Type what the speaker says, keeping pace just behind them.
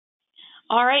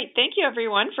All right, thank you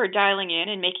everyone for dialing in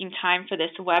and making time for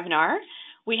this webinar.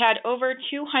 We had over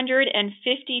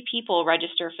 250 people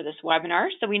register for this webinar,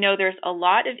 so we know there's a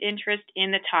lot of interest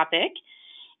in the topic.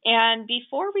 And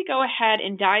before we go ahead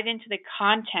and dive into the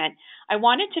content, I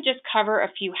wanted to just cover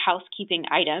a few housekeeping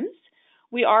items.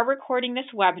 We are recording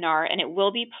this webinar and it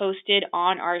will be posted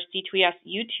on our C2ES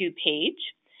YouTube page.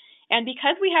 And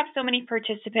because we have so many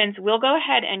participants, we'll go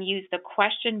ahead and use the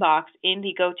question box in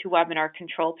the GoToWebinar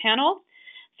control panel.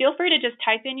 Feel free to just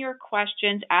type in your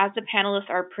questions as the panelists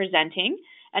are presenting,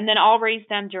 and then I'll raise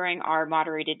them during our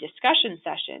moderated discussion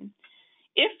session.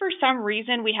 If for some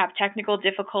reason we have technical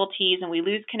difficulties and we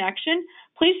lose connection,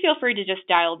 please feel free to just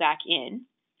dial back in.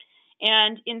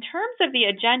 And in terms of the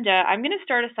agenda, I'm going to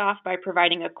start us off by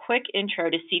providing a quick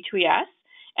intro to C2ES,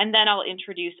 and then I'll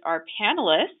introduce our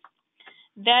panelists.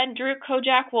 Then Drew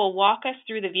Kodjak will walk us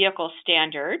through the vehicle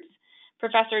standards.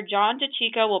 Professor John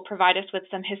DeCicco will provide us with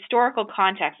some historical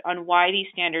context on why these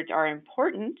standards are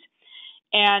important.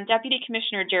 And Deputy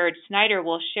Commissioner Jared Snyder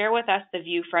will share with us the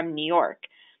view from New York.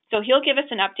 So he'll give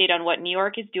us an update on what New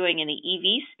York is doing in the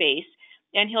EV space,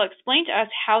 and he'll explain to us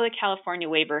how the California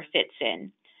waiver fits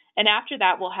in. And after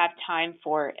that, we'll have time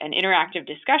for an interactive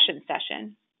discussion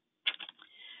session.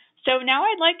 So now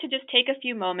I'd like to just take a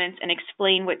few moments and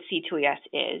explain what C2ES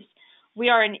is. We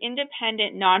are an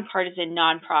independent, nonpartisan,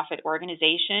 nonprofit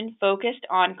organization focused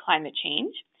on climate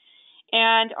change.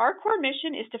 And our core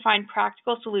mission is to find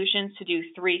practical solutions to do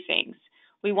three things.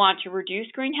 We want to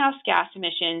reduce greenhouse gas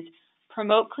emissions,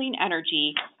 promote clean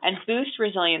energy, and boost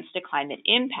resilience to climate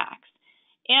impacts.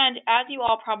 And as you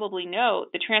all probably know,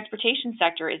 the transportation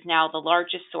sector is now the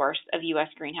largest source of U.S.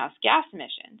 greenhouse gas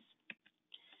emissions.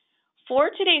 For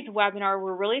today's webinar,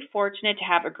 we're really fortunate to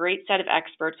have a great set of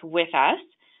experts with us.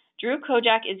 Drew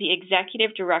Kodjak is the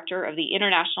Executive Director of the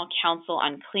International Council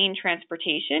on Clean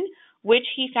Transportation, which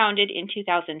he founded in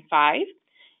 2005.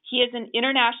 He is an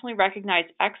internationally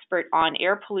recognized expert on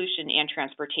air pollution and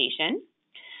transportation.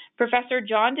 Professor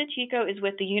John DeCicco is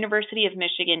with the University of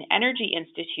Michigan Energy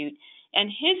Institute,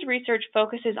 and his research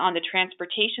focuses on the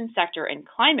transportation sector and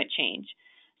climate change.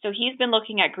 So he's been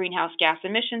looking at greenhouse gas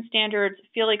emission standards,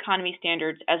 fuel economy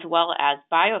standards, as well as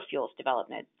biofuels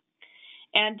development.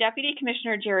 And Deputy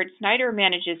Commissioner Jared Snyder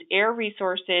manages air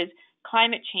resources,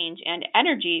 climate change, and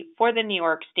energy for the New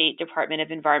York State Department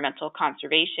of Environmental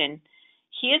Conservation.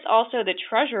 He is also the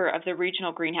treasurer of the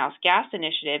Regional Greenhouse Gas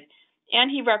Initiative, and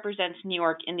he represents New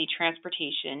York in the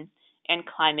Transportation and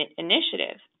Climate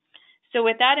Initiative. So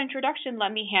with that introduction,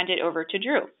 let me hand it over to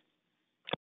Drew.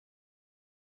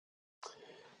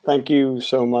 Thank you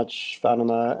so much,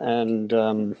 Fatima, and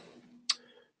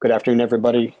good afternoon,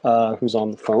 everybody who's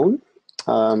on the phone.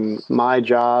 My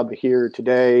job here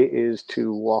today is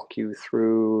to walk you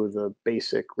through the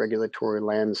basic regulatory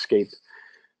landscape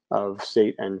of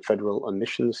state and federal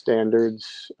emission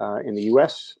standards in the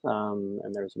US,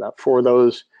 and there's about 4 of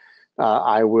those.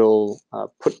 I will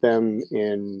put them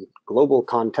in global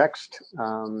context,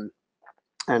 and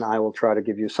I will try to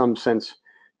give you some sense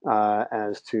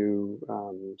as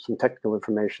to some technical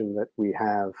information that we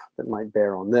have that might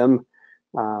bear on them.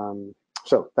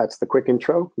 So that's the quick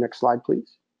intro. Next slide,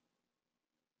 please.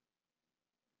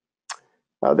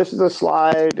 This is a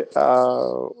slide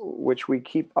which we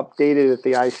keep updated at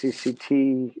the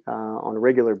ICCT on a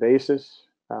regular basis.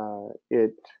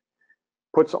 It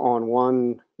puts on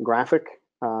one graphic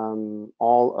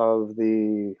all of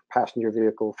the passenger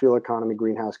vehicle fuel economy,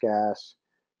 greenhouse gas,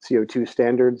 CO2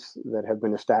 standards that have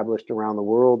been established around the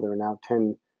world. There are now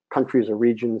 10 countries or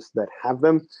regions that have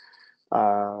them,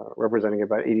 representing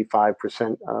about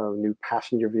 85% of new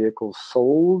passenger vehicles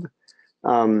sold.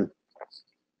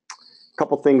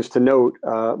 Couple things to note,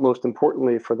 most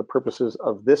importantly for the purposes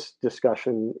of this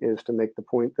discussion is to make the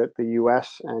point that the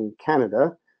US and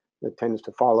Canada, that tends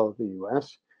to follow the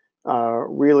US,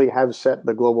 really have set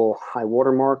the global high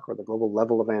watermark or the global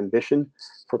level of ambition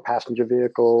for passenger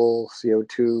vehicle,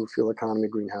 CO2, fuel economy,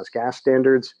 greenhouse gas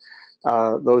standards.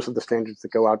 Those are the standards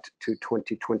that go out to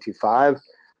 2025.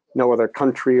 No other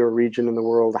country or region in the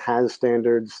world has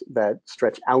standards that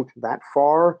stretch out that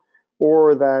far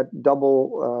or that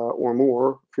double or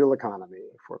more fuel economy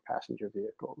for passenger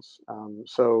vehicles.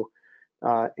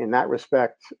 In that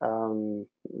respect, the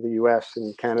US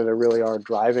and Canada really are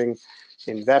driving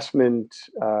investment,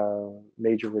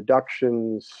 major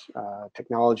reductions,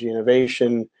 technology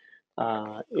innovation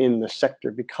in the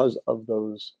sector because of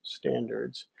those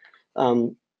standards.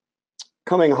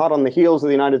 Coming hot on the heels of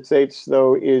the United States,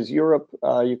 though, is Europe.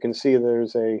 You can see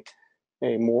there's a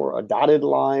dotted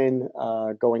line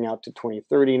going out to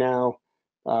 2030 now.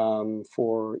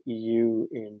 For EU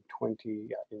in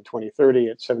 2030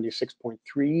 at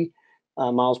 76.3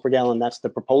 miles per gallon. That's the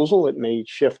proposal. It may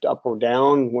shift up or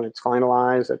down when it's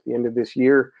finalized at the end of this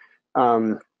year,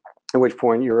 at which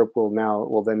point Europe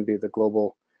will then be the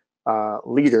global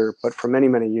leader. But for many,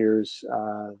 many years,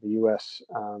 the US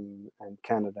and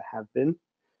Canada have been.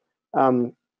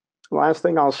 Last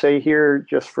thing I'll say here,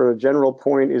 just for a general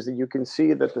point, is that you can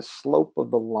see that the slope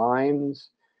of the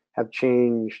lines have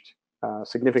changed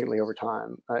significantly over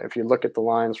time. If you look at the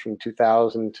lines from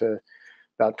 2000 to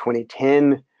about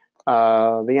 2010,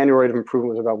 the annual rate of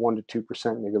improvement was about 1% to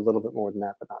 2%, maybe a little bit more than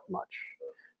that, but not much.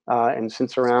 And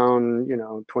since around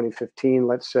 2015,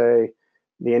 let's say,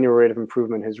 the annual rate of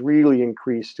improvement has really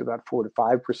increased to about 4% to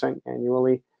 5%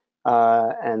 annually,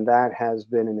 and that has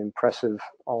been an impressive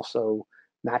also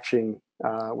matching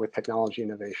with technology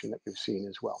innovation that we've seen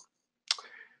as well.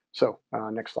 So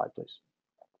next slide, please.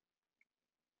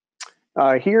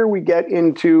 Here we get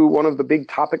into one of the big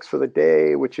topics for the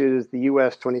day, which is the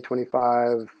US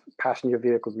 2025 passenger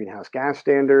vehicle greenhouse gas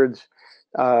standards.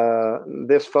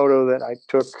 This photo that I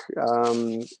took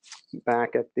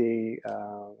back at the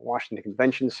Washington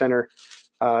Convention Center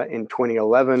in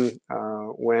 2011,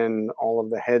 when all of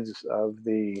the heads of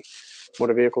the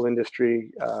motor vehicle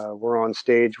industry were on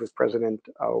stage with President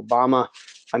Obama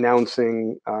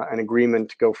announcing an agreement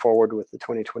to go forward with the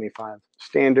 2025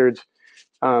 standards.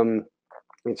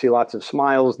 You can see lots of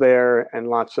smiles there and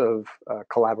lots of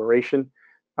collaboration,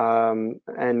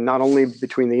 and not only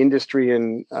between the industry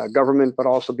and government, but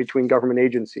also between government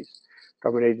agencies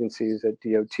at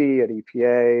DOT, at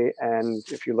EPA, and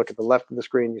if you look at the left of the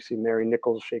screen, you see Mary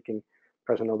Nichols shaking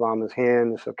President Obama's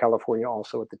hand, so California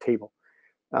also at the table.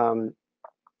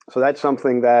 So that's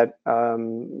something that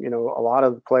a lot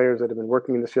of the players that have been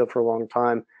working in this field for a long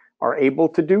time are able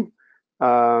to do,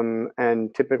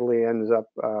 and typically ends up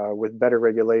with better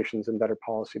regulations and better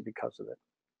policy because of it.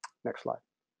 Next slide.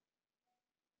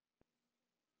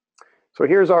 So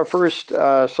here's our first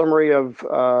summary of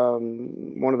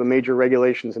one of the major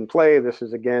regulations in play. This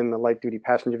is, again, the light-duty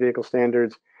passenger vehicle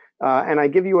standards. And I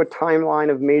give you a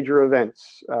timeline of major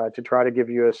events to try to give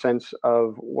you a sense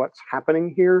of what's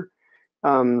happening here.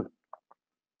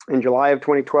 In July of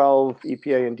 2012,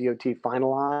 EPA and DOT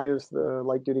finalized the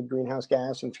light-duty greenhouse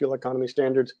gas and fuel economy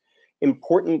standards.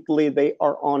 Importantly, they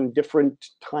are on different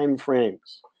time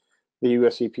frames. The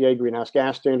US EPA greenhouse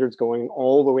gas standards going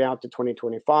all the way out to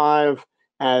 2025,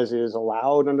 as is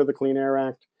allowed under the Clean Air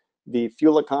Act. The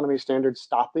fuel economy standards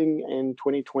stopping in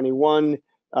 2021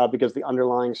 because the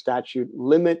underlying statute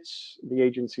limits the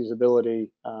agency's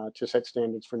ability to set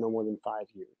standards for no more than 5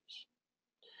 years.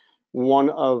 One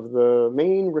of the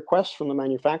main requests from the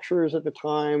manufacturers at the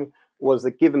time was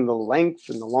that, given the length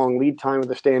and the long lead time of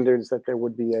the standards, that there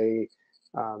would be a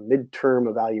midterm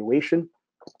evaluation.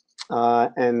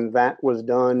 And that was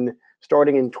done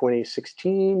starting in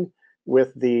 2016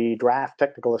 with the draft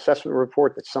technical assessment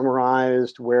report that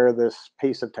summarized where this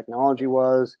pace of technology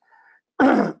was.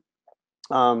 And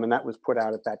that was put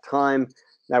out at that time.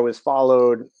 That was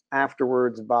followed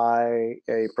afterwards by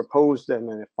a proposed and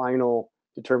then a final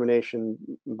determination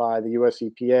by the US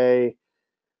EPA,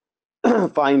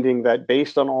 finding that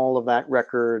based on all of that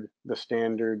record, the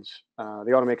standards,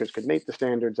 the automakers could make the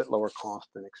standards at lower cost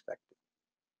than expected.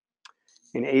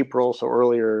 In April, so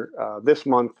earlier this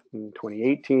month, in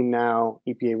 2018 now,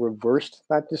 EPA reversed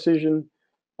that decision,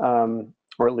 or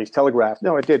at least telegraphed.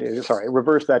 No, it did. It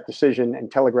reversed that decision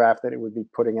and telegraphed that it would be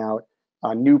putting out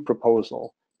a new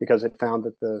proposal because it found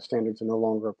that the standards are no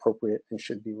longer appropriate and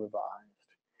should be revised.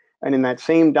 And in that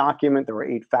same document, there were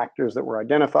 8 factors that were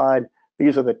identified.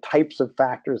 These are the types of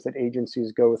factors that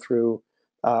agencies go through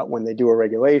when they do a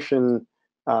regulation: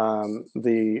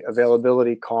 the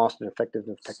availability, cost, and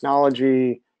effectiveness of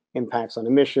technology, impacts on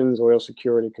emissions, oil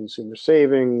security, consumer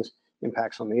savings,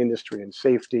 impacts on the industry and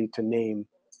safety, to name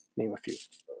a few.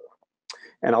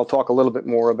 And I'll talk a little bit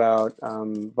more about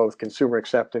both consumer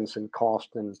acceptance and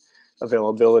cost and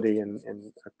availability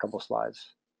in a couple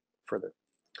slides further.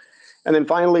 And then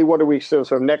finally, what do we, so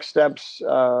next steps,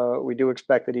 we do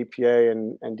expect that EPA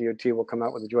and DOT will come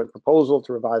out with a joint proposal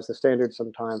to revise the standards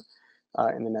sometime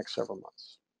in the next several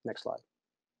months. Next slide.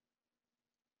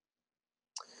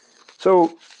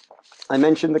 So I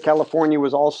mentioned that California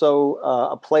was also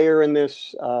a player in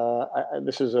this.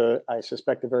 This is, I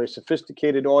suspect, a very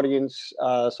sophisticated audience.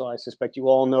 So I suspect you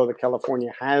all know that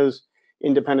California has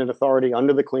independent authority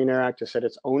under the Clean Air Act to set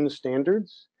its own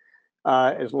standards,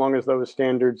 as long as those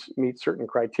standards meet certain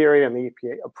criteria and the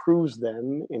EPA approves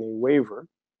them in a waiver.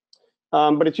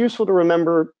 But it's useful to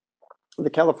remember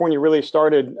that California really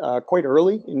started quite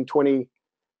early in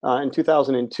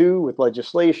 2002 with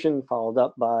legislation, followed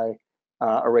up by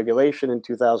a regulation in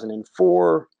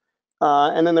 2004.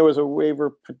 And then there was a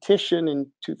waiver petition in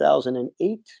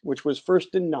 2008, which was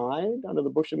first denied under the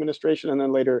Bush administration and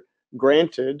then later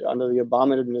granted under the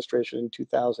Obama administration in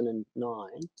 2009.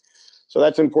 So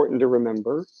that's important to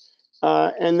remember.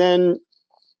 And then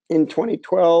in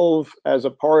 2012, as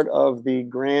a part of the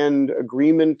grand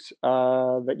agreement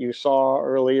that you saw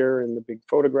earlier in the big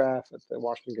photograph at the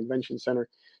Washington Convention Center,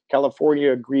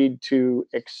 California agreed to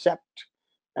accept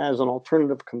as an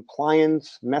alternative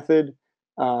compliance method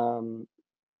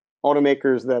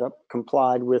automakers that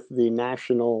complied with the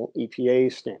national EPA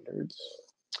standards.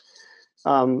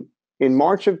 In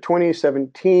March of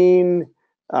 2017,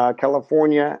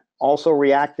 California, also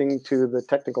reacting to the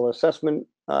technical assessment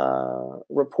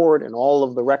report and all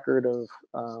of the record of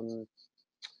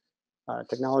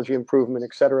technology improvement,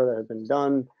 et cetera, that had been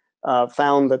done,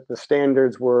 found that the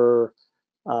standards were,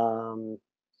 the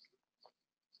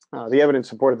evidence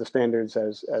supported the standards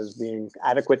as being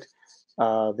adequate.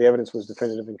 The evidence was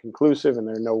definitive and conclusive, and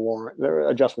their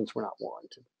adjustments were not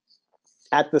warranted.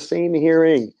 At the same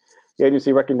hearing, the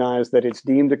agency recognized that its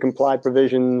deemed to comply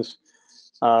provisions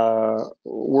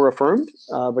were affirmed,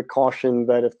 but cautioned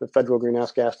that if the federal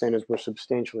greenhouse gas standards were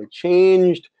substantially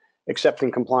changed,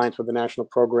 accepting compliance with the national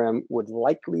program would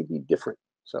likely be different.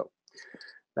 So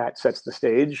that sets the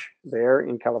stage there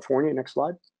in California. Next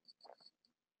slide.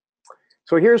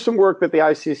 So here's some work that the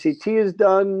ICCT has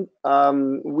done.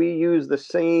 We use the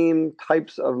same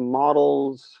types of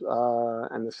models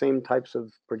and the same types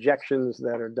of projections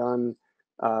that are done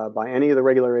by any of the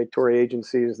regulatory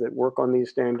agencies that work on these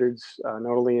standards,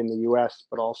 not only in the US,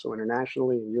 but also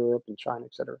internationally in Europe and China,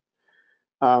 et cetera.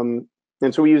 And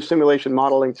so we use simulation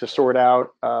modeling to sort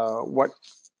out what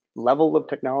level of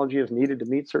technology is needed to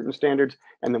meet certain standards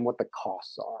and then what the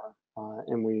costs are.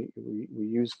 And we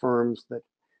use firms that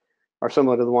are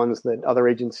similar to the ones that other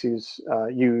agencies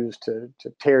use to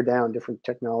tear down different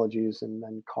technologies and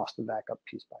then cost them back up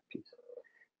piece by piece.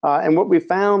 And what we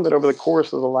found that over the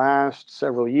course of the last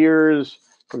several years,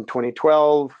 from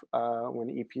 2012, when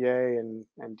EPA and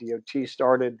DOT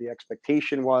started, the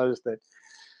expectation was that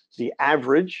the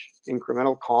average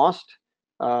incremental cost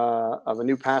of a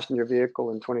new passenger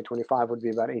vehicle in 2025 would be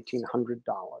about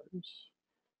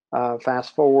 $1,800.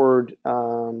 Fast forward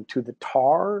to the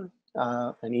TAR,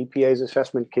 and EPA's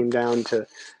assessment came down to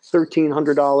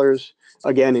 $1,300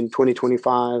 again in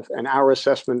 2025, and our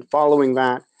assessment following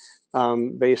that,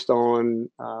 based on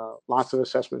lots of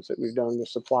assessments that we've done with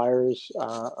suppliers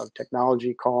of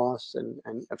technology costs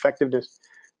and effectiveness,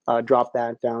 dropped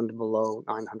that down to below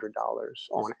 $900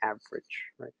 on average,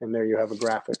 right? And there you have a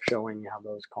graphic showing how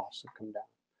those costs have come down.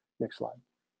 Next slide.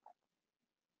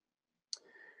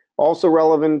 Also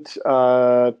relevant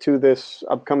to this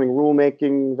upcoming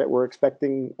rulemaking that we're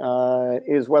expecting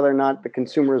is whether or not the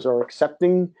consumers are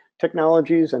accepting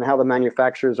technologies and how the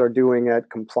manufacturers are doing at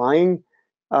complying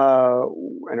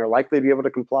and are likely to be able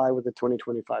to comply with the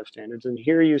 2025 standards. And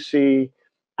here you see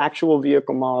actual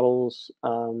vehicle models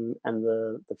and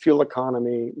the fuel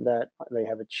economy that they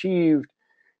have achieved.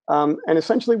 And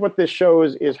essentially what this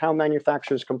shows is how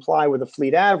manufacturers comply with a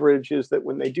fleet average is that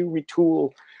when they do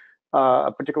retool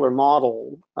a particular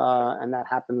model, and that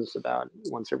happens about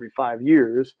once every 5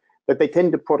 years, that they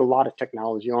tend to put a lot of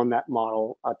technology on that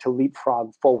model to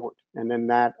leapfrog forward. And then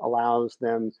that allows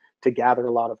them to gather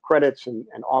a lot of credits and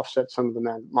offset some of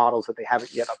the models that they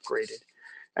haven't yet upgraded.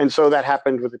 And so that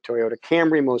happened with the Toyota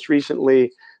Camry. Most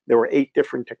recently, there were 8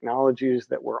 different technologies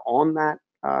that were on that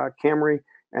Camry,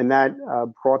 and that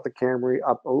brought the Camry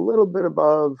up a little bit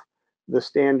above the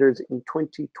standards in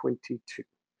 2022.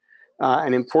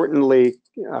 And importantly,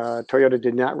 Toyota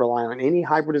did not rely on any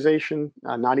hybridization,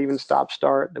 not even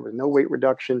stop-start. There was no weight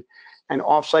reduction, and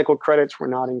off-cycle credits were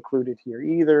not included here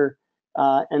either.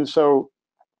 And so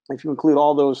if you include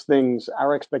all those things,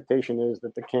 our expectation is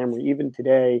that the Camry, even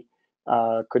today,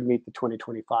 could meet the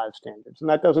 2025 standards. And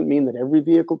that doesn't mean that every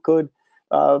vehicle could,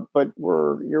 but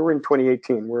you're in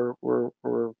 2018. We're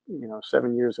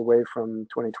 7 years away from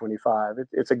 2025.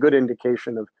 It's a good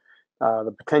indication of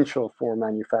the potential for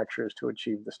manufacturers to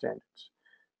achieve the standards.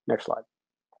 Next slide.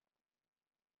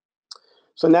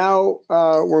 So now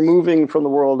we're moving from the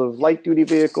world of light-duty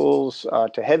vehicles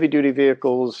to heavy-duty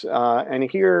vehicles, and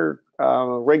here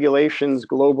regulations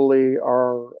globally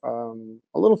are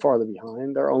a little farther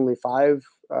behind. There are only 5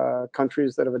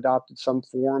 countries that have adopted some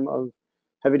form of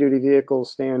heavy-duty vehicle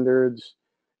standards.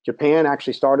 Japan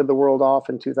actually started the world off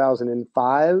in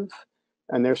 2005,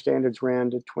 and their standards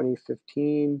ran to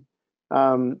 2015.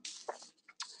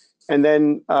 And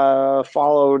then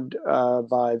followed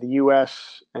by the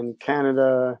US and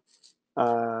Canada,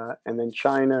 and then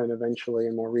China, and eventually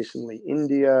and more recently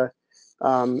India.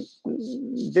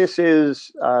 This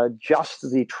is just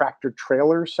the tractor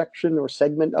trailer section or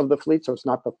segment of the fleet, so it's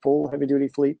not the full heavy duty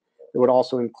fleet. It would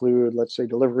also include, let's say,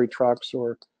 delivery trucks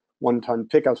or 1-ton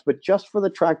pickups. But just for the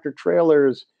tractor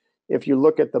trailers, if you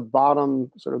look at the bottom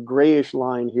sort of grayish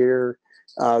line here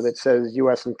that says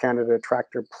US and Canada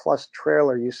tractor plus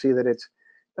trailer, you see that it's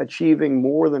achieving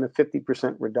more than a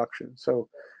 50% reduction. So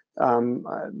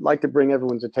I'd like to bring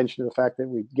everyone's attention to the fact that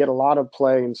we get a lot of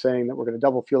play in saying that we're going to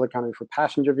double fuel economy for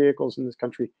passenger vehicles in this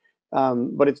country.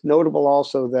 But it's notable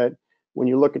also that when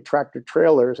you look at tractor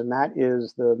trailers, and that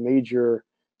is the major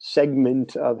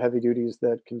segment of heavy duties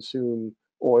that consume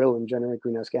oil and generate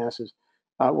greenhouse gases,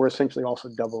 we're essentially also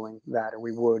doubling that, or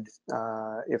we would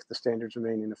if the standards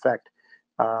remain in effect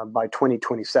by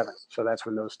 2027. So that's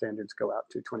when those standards go out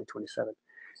to 2027.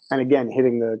 And again,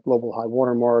 hitting the global high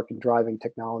water mark and driving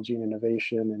technology and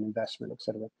innovation and investment, et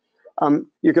cetera.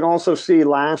 You can also see,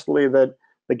 lastly, that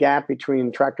the gap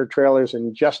between tractor trailers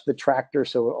and just the tractor,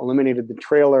 so eliminated the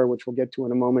trailer, which we'll get to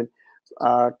in a moment,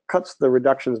 cuts the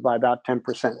reductions by about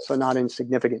 10%, so not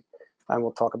insignificant. And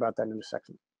we'll talk about that in a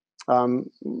second.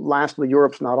 Lastly,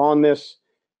 Europe's not on this.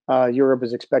 Europe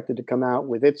is expected to come out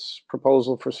with its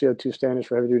proposal for CO2 standards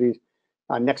for heavy duties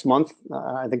next month.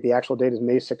 I think the actual date is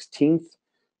May 16th.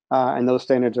 And those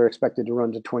standards are expected to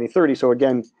run to 2030. So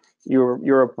again,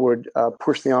 Europe would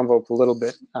push the envelope a little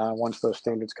bit once those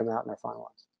standards come out and are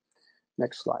finalized.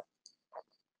 Next slide.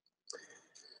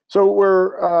 So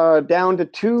we're down to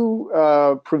two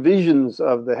provisions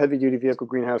of the heavy-duty vehicle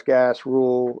greenhouse gas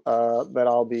rule that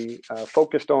I'll be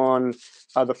focused on.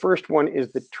 The first one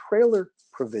is the trailer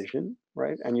provision,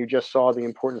 right? And you just saw the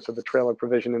importance of the trailer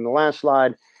provision in the last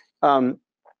slide.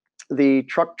 The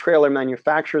truck trailer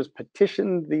manufacturers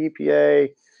petitioned the EPA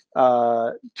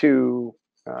to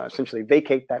essentially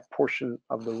vacate that portion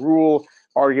of the rule,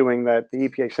 arguing that the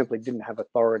EPA simply didn't have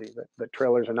authority, that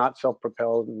trailers are not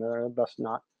self-propelled and they're thus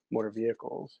not motor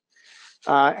vehicles.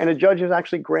 And a judge has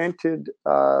actually granted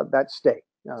that stay,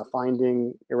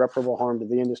 finding irreparable harm to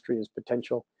the industry as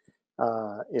potential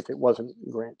if it wasn't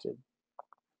granted.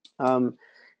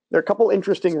 There are a couple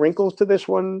interesting wrinkles to this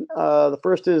one. The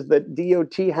first is that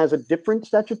DOT has a different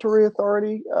statutory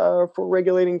authority for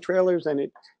regulating trailers,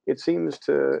 and it seems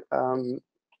to,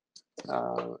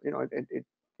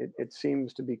 it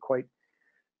seems to be quite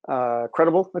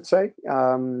credible, let's say,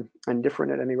 and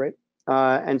different at any rate.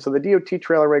 And so the DOT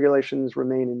trailer regulations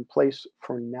remain in place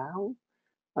for now,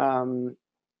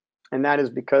 and that is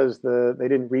because they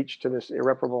didn't reach to this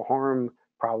irreparable harm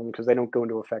problem because they don't go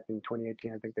into effect in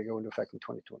 2018. I think they go into effect in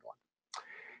 2021.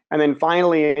 And then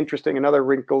finally, interesting, another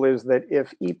wrinkle is that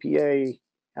if EPA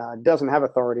doesn't have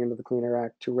authority under the Clean Air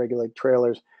Act to regulate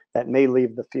trailers, that may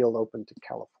leave the field open to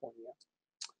California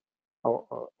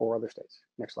or other states.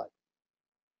 Next slide.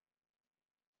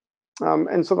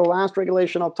 And so the last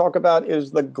regulation I'll talk about is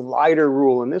the glider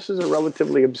rule. And this is a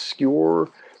relatively obscure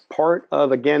part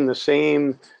of, again, the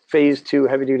same Phase 2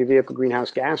 heavy-duty vehicle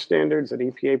greenhouse gas standards that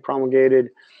EPA promulgated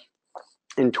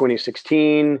in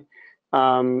 2016.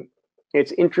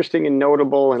 It's interesting and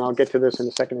notable, and I'll get to this in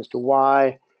a second as to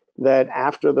why, that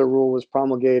after the rule was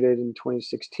promulgated in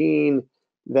 2016,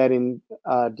 that in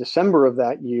December of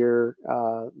that year,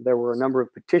 there were a number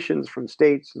of petitions from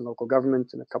states and local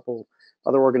governments and a couple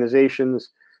other organizations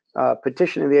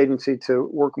petitioning the agency to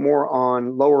work more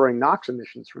on lowering NOx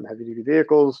emissions from heavy-duty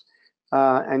vehicles.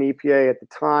 And EPA at the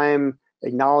time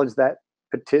acknowledged that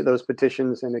those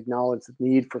petitions and acknowledged the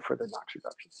need for further NOx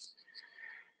reductions.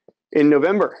 In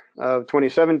November of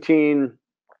 2017,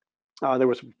 there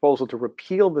was a proposal to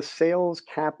repeal the sales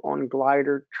cap on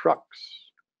glider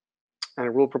trucks. And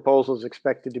a rule proposal is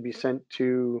expected to be sent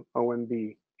to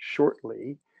OMB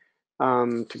shortly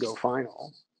to go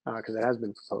final, because it has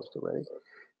been proposed already.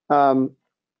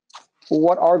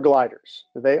 What are gliders?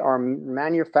 They are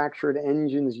manufactured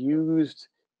engines used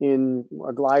in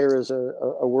a glider is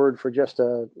a word for just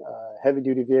a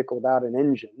heavy-duty vehicle without an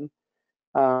engine.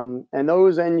 And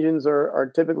those engines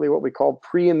are typically what we call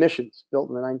pre-emissions, built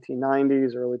in the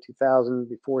 1990s, early 2000s,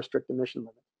 before strict emission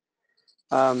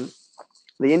limits.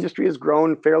 The industry has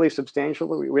grown fairly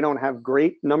substantially. We don't have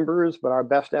great numbers, but our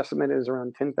best estimate is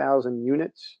around 10,000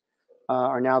 units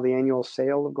are now the annual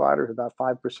sale of gliders, about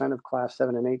 5% of Class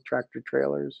 7 and 8 tractor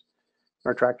trailers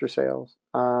or tractor sales.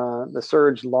 The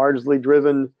surge largely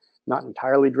driven, not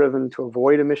entirely driven, to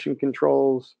avoid emission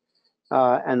controls.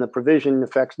 And the provision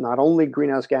affects not only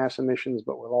greenhouse gas emissions,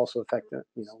 but will also affect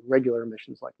regular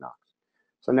emissions like NOx.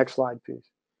 So next slide, please.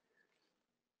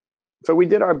 So we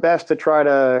did our best to try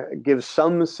to give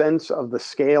some sense of the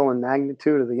scale and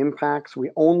magnitude of the impacts. We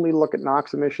only look at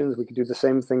NOx emissions. We could do the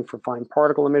same thing for fine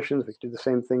particle emissions. We could do the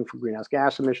same thing for greenhouse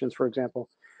gas emissions, for example.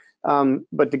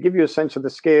 But to give you a sense of the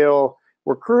scale,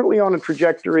 we're currently on a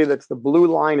trajectory that's the blue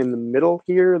line in the middle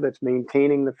here that's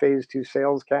maintaining the phase 2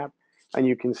 sales cap. And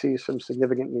you can see some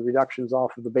significant reductions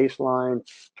off of the baseline in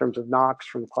terms of NOx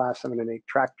from class 7 and 8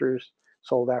 tractors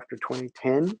sold after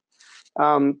 2010.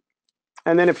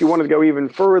 And then if you wanted to go even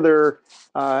further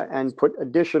and put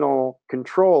additional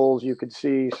controls, you could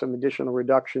see some additional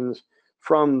reductions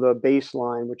from the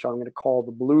baseline, which I'm going to call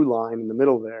the blue line in the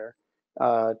middle there,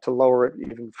 to lower it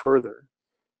even further.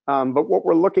 But what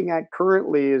we're looking at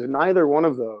currently is neither one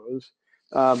of those,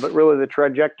 but really the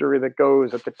trajectory that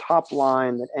goes at the top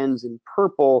line that ends in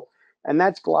purple, and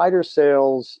that's glider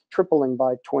sales tripling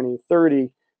by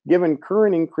 2030. Given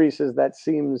current increases, that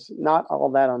seems not all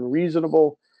that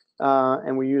unreasonable.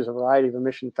 And we use a variety of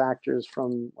emission factors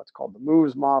from what's called the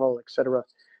MOVES model, et cetera.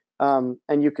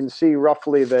 And you can see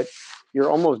roughly that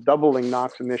you're almost doubling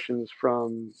NOx emissions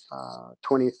from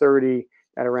 2030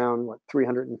 at around,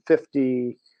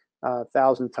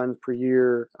 350,000 tons per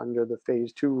year under the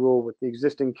phase 2 rule, with the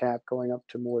existing cap going up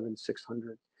to more than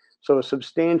 600. So a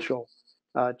substantial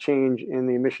change in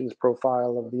the emissions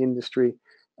profile of the industry.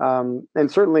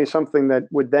 And certainly something that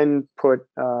would then put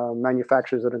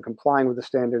manufacturers that are complying with the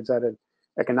standards at an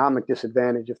economic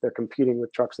disadvantage if they're competing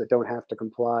with trucks that don't have to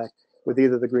comply with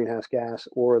either the greenhouse gas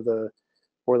or the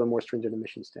more stringent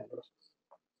emission standards.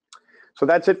 So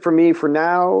that's it for me for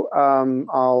now.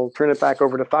 I'll turn it back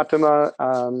over to Fatima,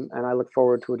 and I look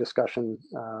forward to a discussion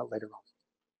later on.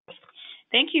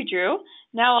 Thank you, Drew.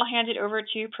 Now I'll hand it over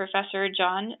to Professor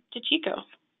John DeCicco.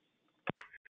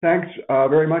 Thanks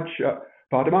very much,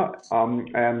 Fatima,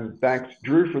 and thanks,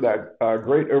 Drew, for that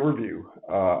great overview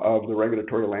of the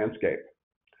regulatory landscape.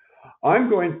 I'm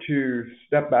going to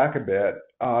step back a bit,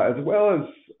 as well as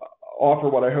offer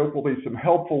what I hope will be some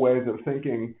helpful ways of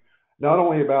thinking not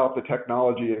only about the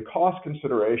technology and cost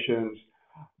considerations,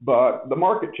 but the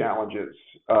market challenges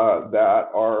that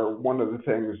are one of the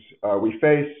things we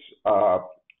face.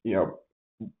 The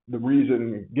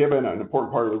reason given, an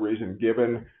important part of the reason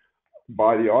given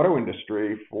by the auto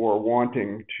industry for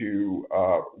wanting to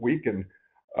weaken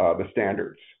the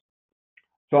standards.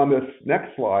 So on this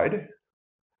next slide,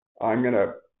 I'm going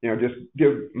to just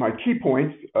give my key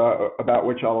points about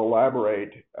which I'll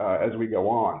elaborate as we go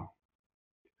on.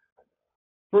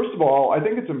 First of all, I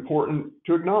think it's important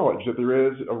to acknowledge that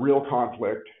there is a real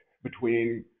conflict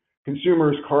between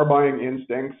consumers' car buying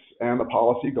instincts and the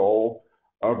policy goal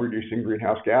of reducing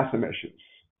greenhouse gas emissions.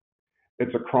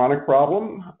 It's a chronic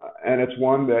problem, and it's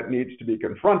one that needs to be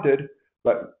confronted,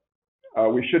 but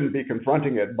we shouldn't be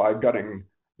confronting it by gutting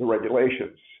the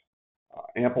regulations.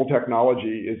 Ample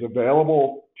technology is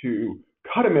available to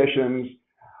cut emissions,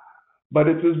 but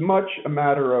it's as much a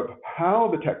matter of how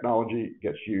the technology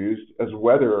gets used as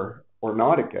whether or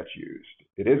not it gets used.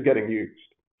 It is getting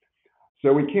used.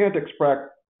 So we can't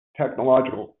expect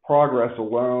technological progress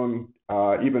alone,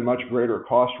 even much greater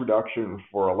cost reduction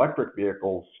for electric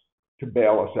vehicles, to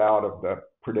bail us out of the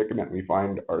predicament we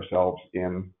find ourselves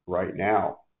in right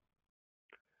now.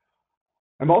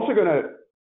 I'm also going to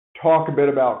talk a bit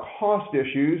about cost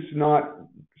issues, not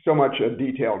so much a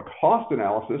detailed cost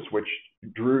analysis, which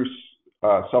Drew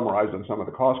summarized on some of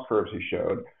the cost curves he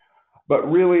showed,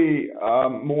 but really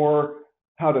more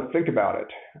how to think about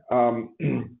it.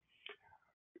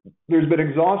 There's been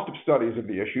exhaustive studies of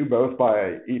the issue, both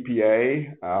by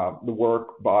EPA, the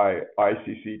work by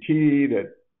ICCT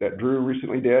that Drew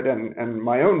recently did, and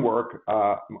my own work.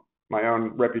 My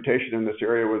own reputation in this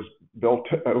area was built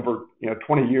over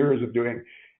 20 years of doing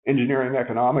engineering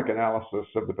economic analysis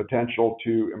of the potential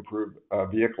to improve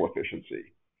vehicle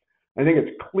efficiency. I think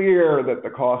it's clear that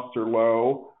the costs are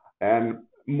low, and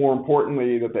more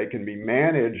importantly, that they can be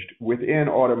managed within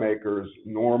automakers'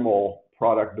 normal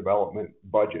product development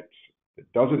budgets.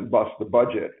 It doesn't bust the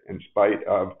budget in spite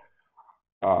of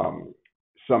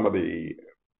some of the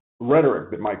rhetoric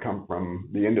that might come from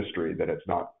the industry that it's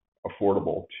not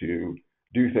affordable to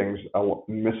do things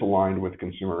misaligned with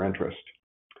consumer interest.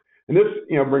 And this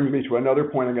brings me to another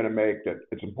point I'm going to make, that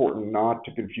it's important not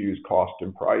to confuse cost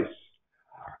and price.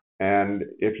 And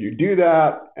if you do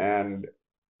that and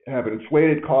have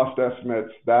inflated cost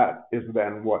estimates, that is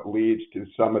then what leads to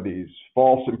some of these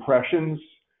false impressions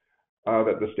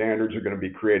that the standards are going to be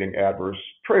creating adverse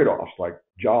trade-offs like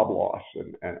job loss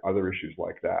and other issues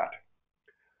like that.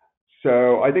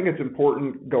 So I think it's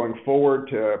important going forward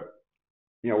to,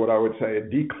 what I would say,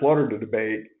 declutter the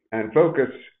debate and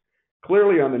focus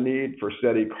clearly on the need for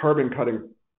steady carbon cutting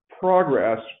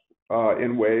progress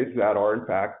in ways that are in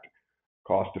fact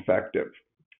cost effective.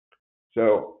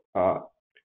 So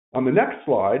on the next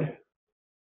slide,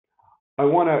 I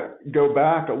want to go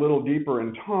back a little deeper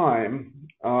in time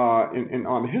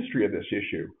on the history of this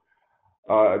issue.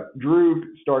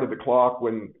 Drew started the clock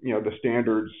when the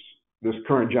standards, this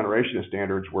current generation of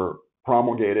standards, were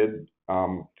promulgated 6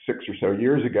 or so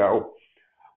years ago.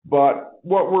 But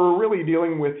what we're really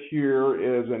dealing with here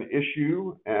is an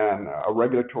issue and a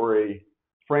regulatory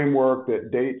framework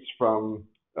that dates from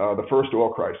the first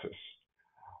oil crisis.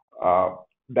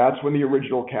 That's when the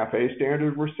original CAFE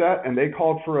standards were set, and they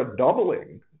called for a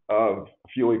doubling of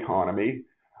fuel economy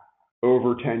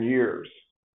over 10 years.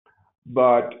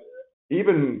 But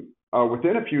even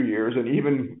within a few years, and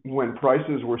even when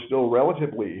prices were still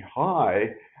relatively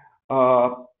high,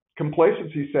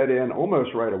 complacency set in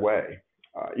almost right away.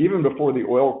 Even before the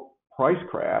oil price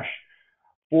crash,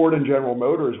 Ford and General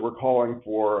Motors were calling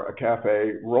for a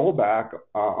CAFE rollback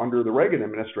under the Reagan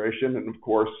administration, and of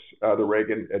course, the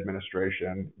Reagan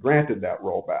administration granted that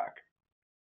rollback.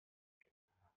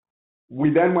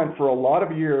 We then went for a lot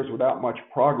of years without much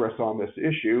progress on this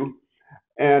issue,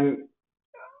 and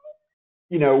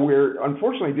we're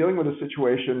unfortunately dealing with a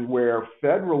situation where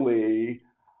federally,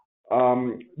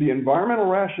 the environmental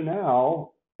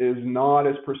rationale is not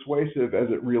as persuasive as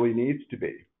it really needs to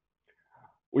be.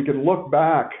 We can look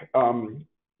back,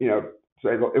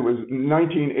 say it was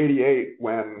 1988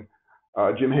 when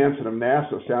Jim Hansen of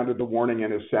NASA sounded the warning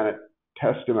in his Senate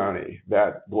testimony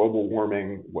that global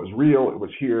warming was real, it was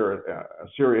here, a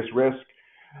serious risk.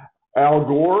 Al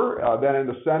Gore, then in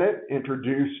the Senate,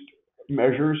 introduced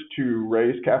measures to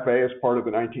raise CAFE as part of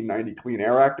the 1990 Clean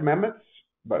Air Act amendments,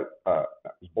 but that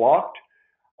was blocked.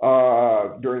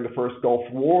 During the first Gulf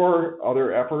War,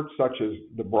 other efforts such as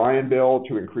the Bryan Bill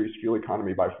to increase fuel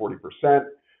economy by 40%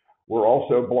 were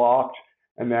also blocked.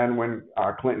 And then when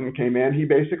Clinton came in, he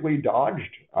basically dodged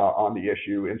on the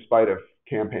issue in spite of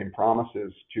campaign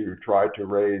promises to try to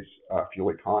raise fuel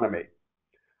economy.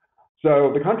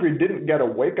 So the country didn't get a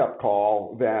wake-up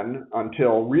call then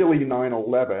until really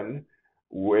 9/11,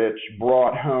 which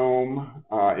brought home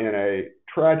in a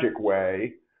tragic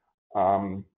way,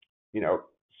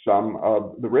 some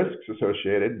of the risks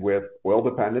associated with oil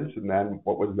dependence, and then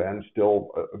what was then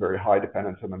still a very high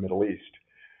dependence on the Middle East.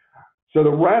 So the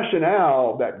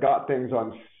rationale that got things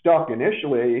unstuck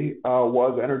initially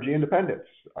was energy independence.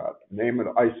 Name of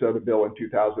the ISO, the bill in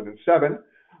 2007.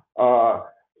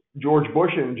 George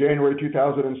Bush in January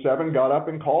 2007 got up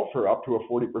and called for up to a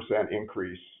 40%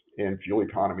 increase in fuel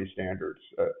economy standards.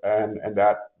 And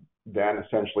that then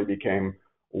essentially became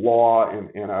law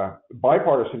in a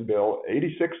bipartisan bill,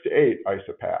 86-8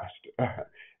 ISO passed,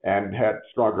 and had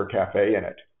stronger CAFE in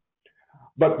it.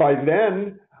 But by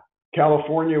then,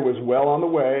 California was well on the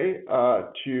way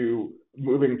to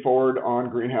moving forward on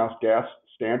greenhouse gas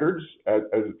standards.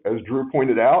 As Drew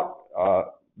pointed out,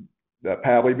 the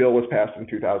Pavley bill was passed in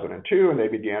 2002, and they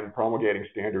began promulgating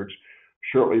standards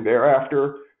shortly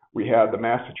thereafter. We had the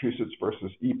Massachusetts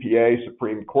versus EPA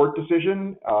Supreme Court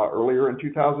decision earlier in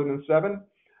 2007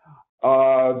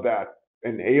 that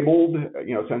enabled,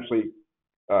 essentially,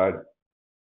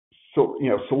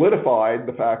 solidified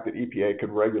the fact that EPA could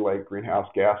regulate greenhouse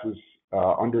gases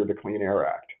under the Clean Air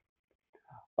Act.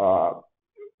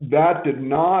 That did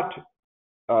not,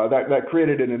 that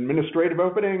created an administrative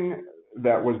opening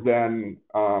that was then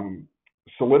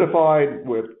solidified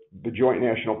with the Joint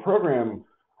National Program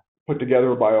put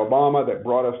together by Obama that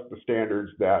brought us the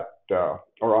standards that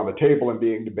are on the table and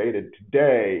being debated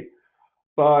today.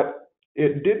 But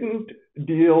it didn't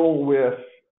deal with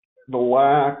the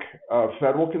lack of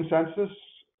federal consensus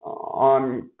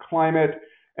on climate,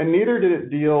 and neither did it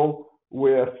deal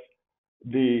with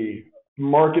the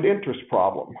market interest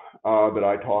problem that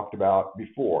I talked about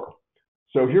before.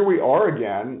 So here we are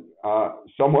again,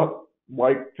 somewhat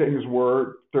like things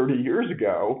were 30 years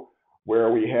ago,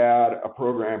 where we had a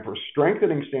program for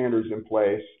strengthening standards in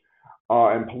place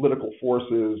and political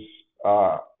forces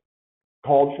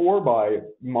called for by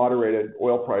moderated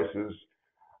oil prices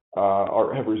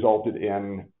have resulted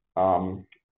in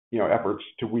efforts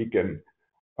to weaken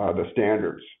the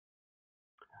standards.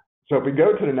 So if we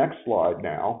go to the next slide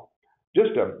now,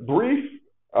 just a brief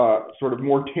sort of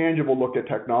more tangible look at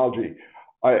technology.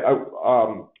 I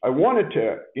wanted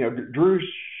to, Drew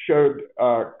showed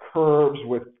curves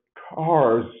with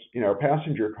cars,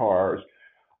 passenger cars.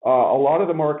 A lot of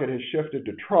the market has shifted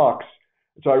to trucks.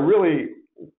 So I really,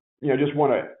 just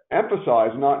want to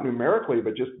emphasize, not numerically,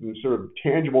 but just in sort of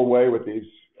tangible way with these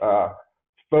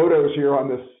photos here on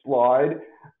this slide,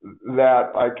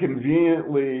 that I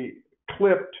conveniently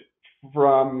clipped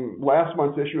from last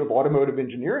month's issue of Automotive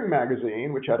Engineering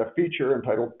magazine, which had a feature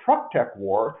entitled Truck Tech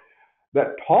War,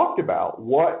 that talked about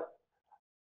what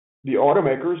the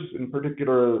automakers, in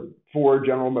particular Ford,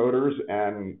 General Motors,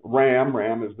 and Ram.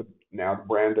 Ram is now the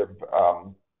brand of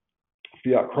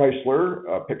Fiat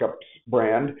Chrysler pickups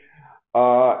brand,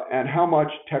 and how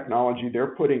much technology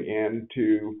they're putting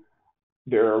into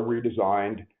their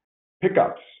redesigned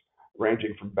pickups,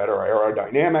 ranging from better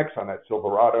aerodynamics on that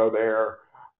Silverado there.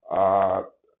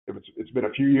 It's been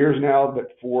a few years now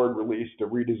that Ford released a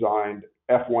redesigned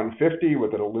F-150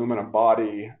 with an aluminum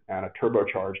body and a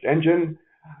turbocharged engine.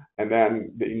 And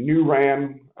then the new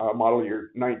Ram, model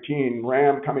year 19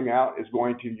 Ram coming out, is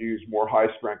going to use more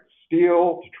high-strength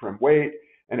steel to trim weight,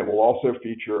 and it will also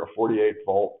feature a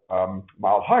 48-volt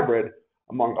mild hybrid,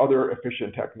 among other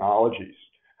efficient technologies.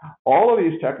 All of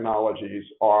these technologies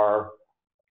are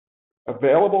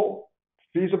available,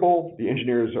 feasible. The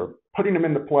engineers are putting them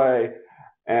into play,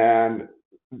 and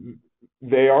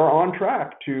they are on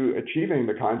track to achieving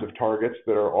the kinds of targets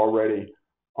that are already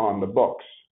on the books.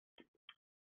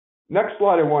 Next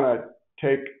slide, I want to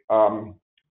take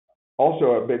also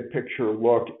a big picture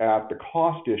look at the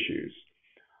cost issues.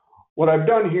 What I've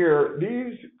done here,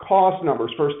 these cost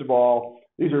numbers, first of all,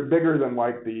 these are bigger than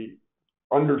like the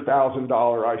under $1,000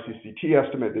 ICCT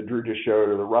estimate that Drew just showed,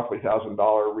 or the roughly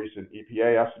 $1,000 recent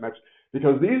EPA estimates,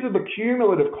 because these are the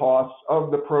cumulative costs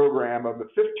of the program, of the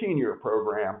 15-year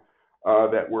program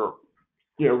that we're,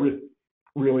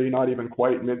 really not even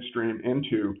quite midstream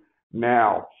into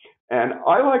now. And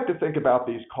I like to think about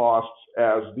these costs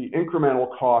as the incremental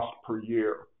cost per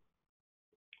year.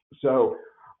 So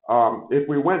if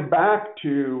we went back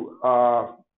to,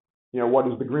 what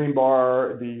is the green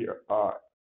bar, the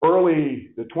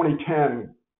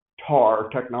 2010 TAR,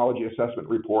 Technology Assessment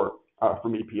Report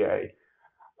from EPA,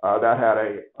 that had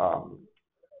a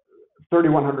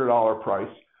 $3,100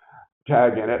 price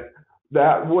tag in it.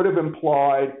 That would have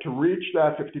implied, to reach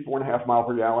that 54.5 mile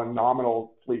per gallon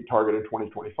nominal fleet target in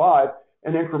 2025,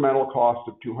 an incremental cost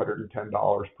of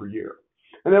 $210 per year.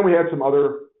 And then we had some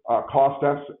other cost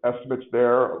estimates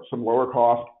there, some lower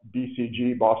cost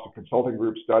BCG, Boston Consulting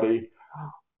Group study.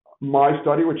 My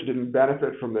study, which didn't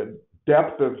benefit from the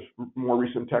depth of more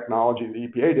recent technology the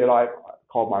EPA did, I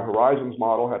called my Horizons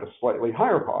model, had a slightly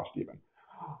higher cost even.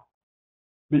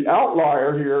 The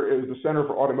outlier here is the Center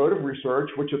for Automotive Research,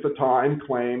 which at the time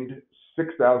claimed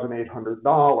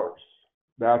 $6,800.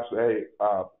 That's a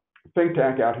think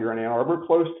tank out here in Ann Arbor,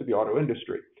 close to the auto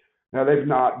industry. Now, they've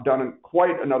not done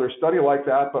quite another study like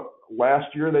that, but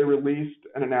last year they released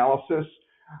an analysis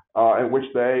in which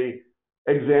they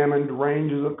examined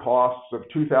ranges of costs of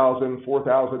 $2,000,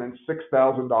 $4,000, and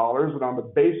 $6,000. And on the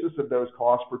basis of those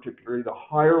costs, particularly the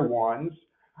higher ones,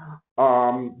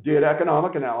 did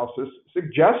economic analysis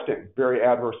suggesting very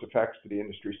adverse effects to the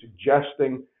industry,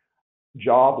 suggesting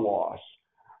job loss.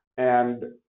 And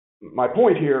my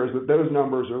point here is that those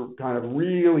numbers are kind of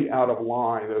really out of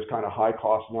line, those kind of high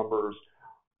cost numbers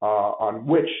on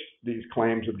which these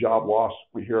claims of job loss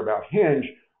we hear about hinge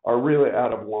are really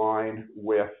out of line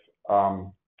with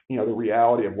the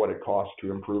reality of what it costs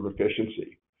to improve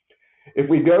efficiency. If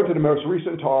we go to the most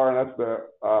recent TAR, and that's the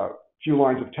few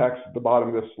lines of text at the bottom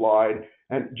of this slide,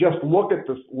 and just look at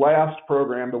this last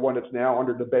program, the one that's now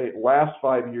under debate, last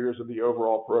 5 years of the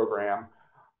overall program,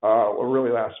 or really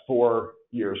last 4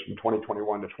 years from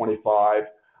 2021 to 25,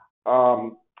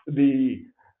 the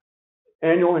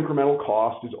annual incremental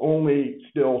cost is only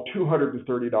still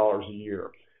 $230 a year.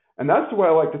 And that's the way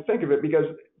I like to think of it, because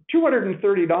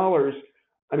 $230,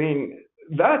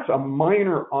 that's a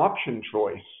minor option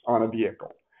choice on a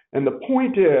vehicle. And the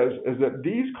point is that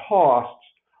these costs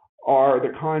are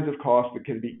the kinds of costs that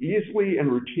can be easily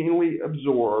and routinely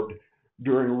absorbed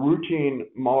during routine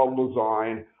model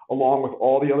design, along with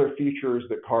all the other features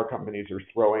that car companies are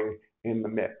throwing in the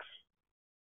mix.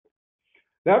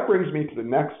 That brings me to the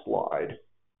next slide,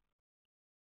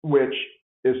 which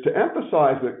is to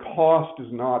emphasize that cost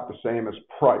is not the same as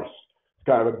price. It's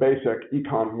kind of a basic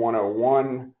Econ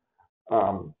 101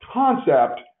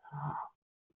 concept.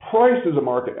 Price is a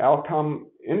market outcome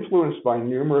influenced by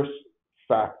numerous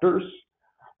factors,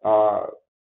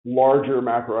 larger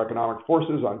macroeconomic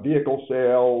forces on vehicle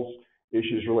sales,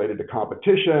 issues related to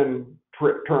competition,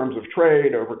 terms of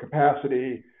trade,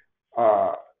 overcapacity,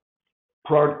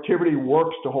 productivity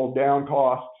works to hold down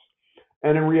costs.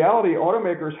 And in reality,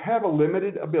 automakers have a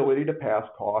limited ability to pass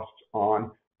costs on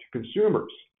to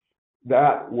consumers.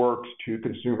 That works to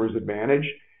consumers' advantage.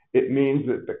 It means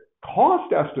that the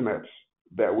cost estimates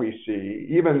that we see,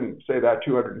 even say that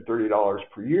 $230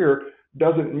 per year,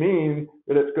 doesn't mean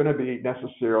that it's going to be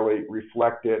necessarily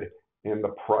reflected in the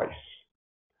price.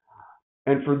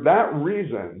 And for that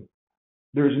reason,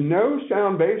 there's no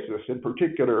sound basis in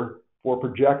particular for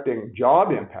projecting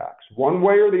job impacts, one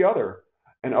way or the other,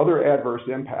 and other adverse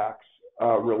impacts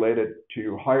related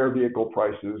to higher vehicle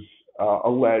prices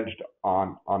alleged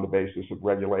on the basis of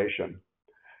regulation.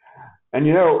 And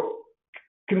you know,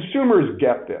 consumers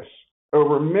get this.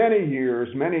 Over many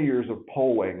years of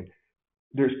polling,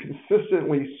 there's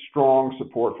consistently strong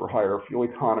support for higher fuel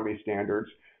economy standards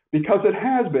because it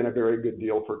has been a very good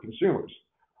deal for consumers.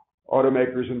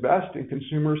 Automakers invest and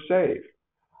consumers save.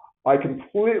 I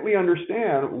completely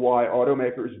understand why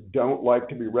automakers don't like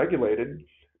to be regulated,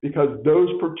 because those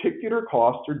particular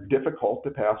costs are difficult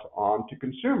to pass on to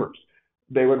consumers.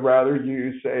 They would rather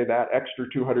use, say, that extra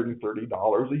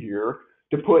 $230 a year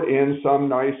to put in some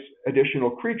nice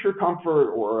additional creature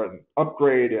comfort or an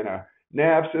upgrade in a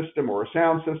nav system or a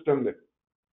sound system that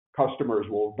customers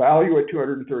will value at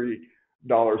 $230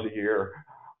 a year,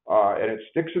 and it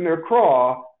sticks in their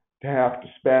craw to have to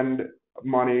spend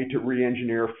money to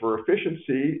re-engineer for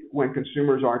efficiency when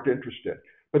consumers aren't interested.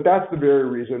 But that's the very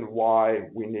reason why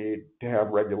we need to have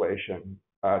regulation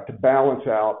to balance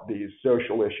out these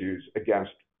social issues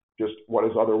against just what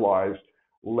is otherwise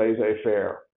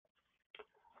laissez-faire.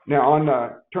 Now,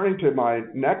 on turning to my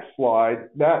next slide,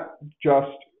 that just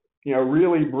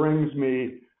really brings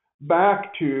me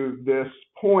back to this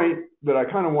point that I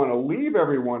kind of want to leave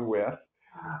everyone with,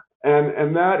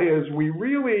 and that is we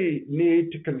really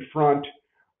need to confront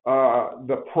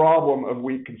the problem of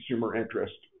weak consumer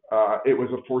interest. It was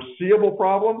a foreseeable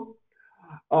problem,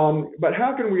 but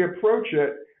how can we approach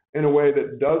it in a way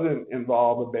that doesn't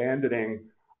involve abandoning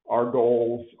our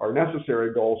goals, our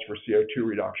necessary goals for CO2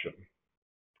 reduction?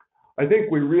 I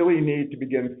think we really need to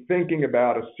begin thinking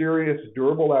about a serious,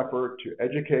 durable effort to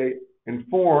educate,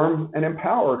 inform, and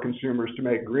empower consumers to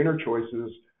make greener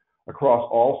choices across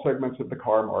all segments of the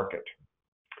car market.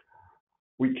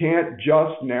 We can't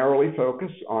just narrowly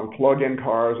focus on plug-in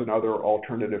cars and other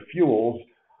alternative fuels,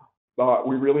 but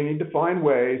we really need to find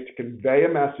ways to convey a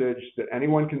message that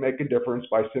anyone can make a difference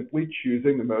by simply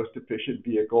choosing the most efficient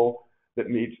vehicle that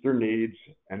meets their needs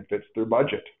and fits their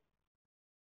budget.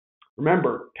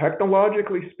 Remember,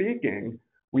 technologically speaking,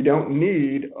 we don't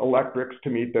need electrics to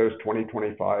meet those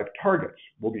 2025 targets.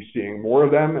 We'll be seeing more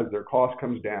of them as their cost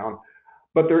comes down,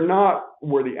 but they're not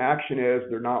where the action is,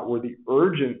 they're not where the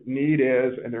urgent need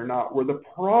is, and they're not where the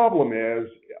problem is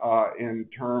in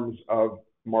terms of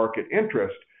market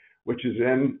interest, which is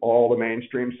in all the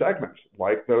mainstream segments,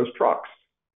 like those trucks.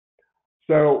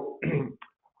 So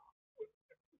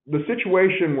the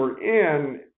situation we're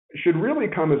in should really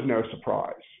come as no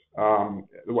surprise,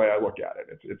 the way I look at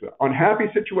it. It's an unhappy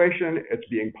situation, it's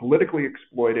being politically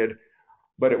exploited,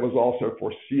 but it was also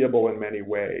foreseeable in many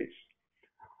ways.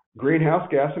 Greenhouse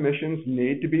gas emissions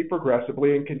need to be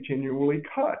progressively and continually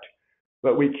cut,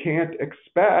 but we can't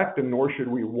expect, and nor should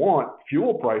we want,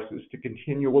 fuel prices to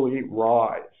continually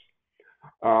rise.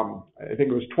 I think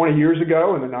it was 20 years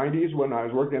ago in the 90s when I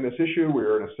was working on this issue, we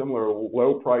were in a similar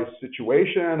low price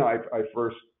situation. I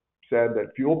first said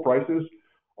that fuel prices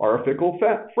are a fickle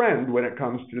friend when it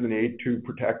comes to the need to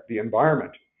protect the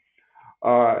environment.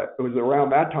 It was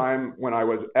around that time when I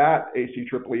was at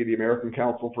ACEEE, the American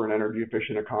Council for an Energy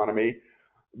Efficient Economy,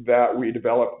 that we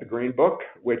developed the Green Book,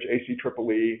 which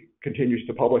ACEEE continues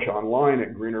to publish online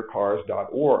at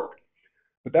greenercars.org.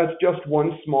 But that's just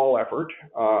one small effort,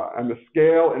 and the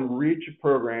scale and reach of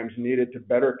programs needed to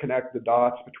better connect the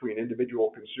dots between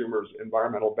individual consumers'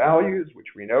 environmental values, which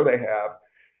we know they have,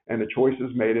 and the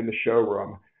choices made in the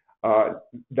showroom.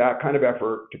 That kind of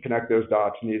effort to connect those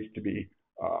dots needs to be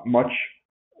much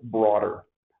broader.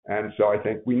 And so I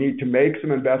think we need to make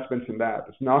some investments in that.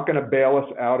 It's not going to bail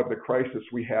us out of the crisis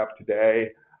we have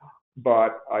today,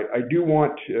 but I do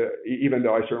want to, even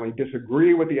though I certainly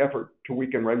disagree with the effort to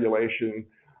weaken regulation,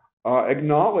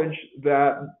 acknowledge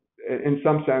that in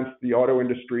some sense the auto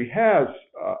industry has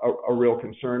a real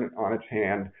concern on its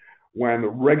hand when the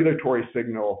regulatory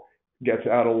signal gets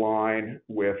out of line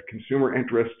with consumer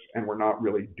interests and we're not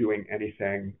really doing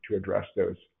anything to address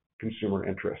those consumer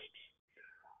interests.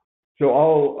 So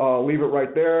I'll leave it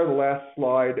right there. The last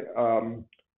slide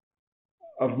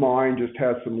of mine just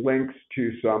has some links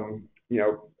to some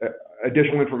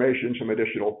additional information, some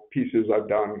additional pieces I've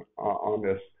done on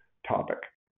this topic.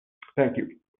 Thank you.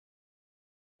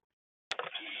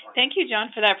 Thank you,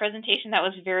 John, for that presentation. That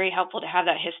was very helpful to have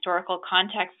that historical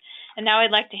context. And now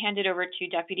I'd like to hand it over to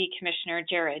Deputy Commissioner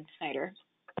Jared Snyder.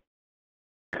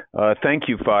 Thank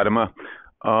you, Fatima.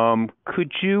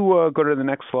 Could you go to the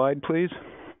next slide, please?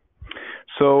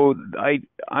 So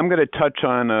I'm going to touch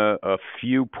on a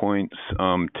few points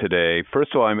today.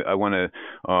 First of all, I want to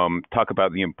talk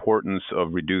about the importance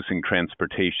of reducing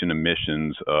transportation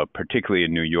emissions, particularly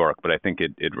in New York, but I think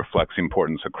it reflects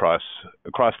importance across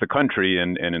the country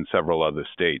and in several other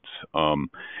states.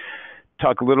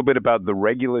 Talk a little bit about the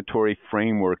regulatory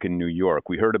framework in New York.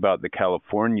 We heard about the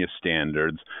California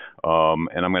standards,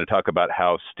 and I'm going to talk about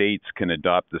how states can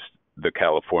adopt the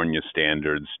California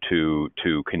standards to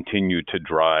continue to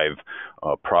drive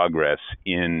progress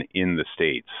in the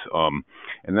states. And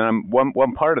then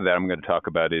one part of that I'm going to talk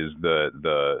about is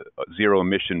the zero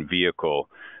emission vehicle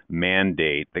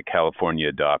mandate that California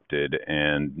adopted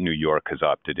and New York has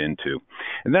opted into.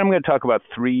 And then I'm going to talk about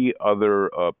three other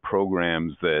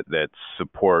programs that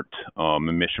support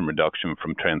emission reduction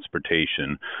from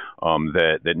transportation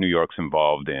that New York's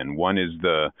involved in. One is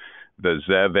the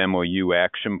ZEV MOU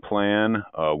action plan,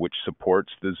 which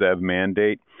supports the ZEV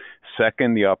mandate.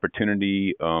 Second, the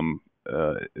opportunity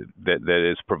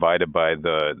that is provided by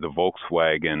the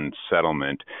Volkswagen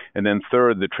settlement. And then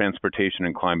third, the Transportation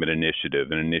and Climate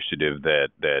Initiative, an initiative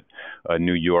that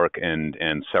New York and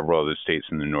several other states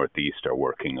in the Northeast are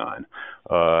working on.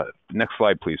 Next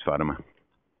slide, please, Fatima.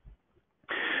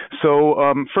 So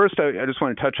first, I just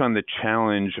want to touch on the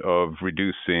challenge of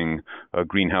reducing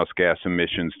greenhouse gas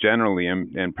emissions generally,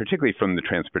 and particularly from the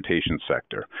transportation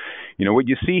sector. You know, what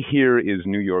you see here is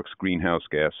New York's greenhouse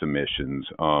gas emissions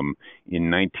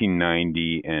in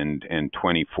 1990 and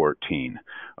 2014.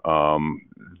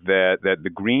 That the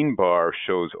green bar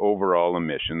shows overall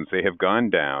emissions. They have gone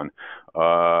down,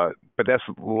 but that's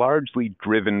largely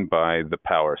driven by the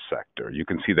power sector. You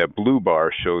can see that blue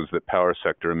bar shows that power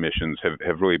sector emissions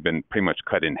have really been pretty much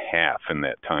cut in half in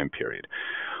that time period,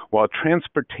 while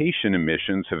transportation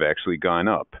emissions have actually gone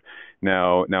up.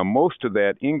 Now most of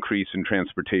that increase in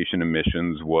transportation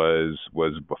emissions was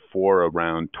before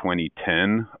around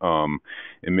 2010.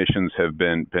 Emissions have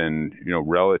been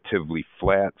relatively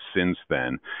flat since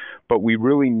then, but we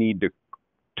really need to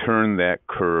turn that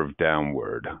curve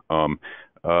downward.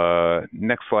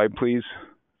 Next slide, please,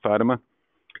 Fatima.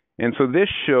 And so this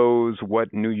shows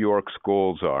what New York's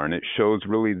goals are, and it shows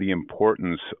really the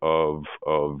importance of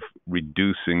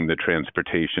reducing the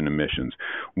transportation emissions.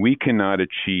 We cannot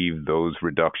achieve those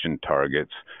reduction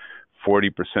targets, 40%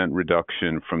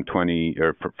 reduction from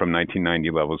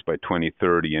 1990 levels by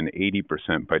 2030 and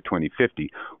 80% by 2050.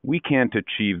 We can't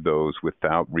achieve those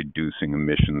without reducing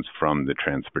emissions from the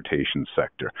transportation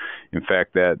sector. In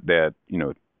fact, that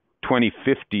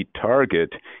 2050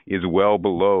 target is well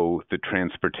below the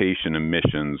transportation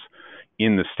emissions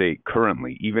in the state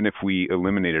currently. Even if we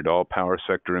eliminated all power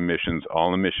sector emissions,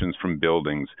 all emissions from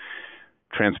buildings,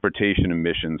 transportation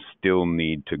emissions still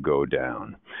need to go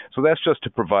down. So that's just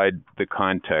to provide the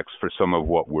context for some of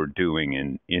what we're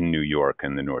doing in New York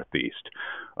and the Northeast.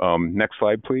 Next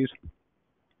slide, please.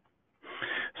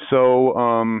 So,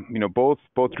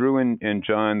 both Drew and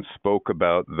John spoke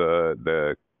about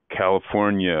the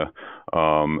California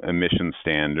emission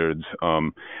standards.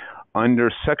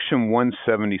 Under Section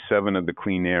 177 of the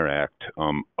Clean Air Act,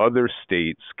 other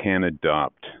states can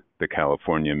adopt the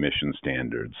California emission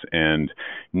standards, and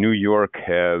New York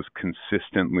has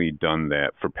consistently done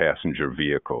that for passenger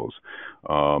vehicles.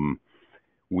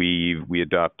 We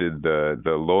adopted the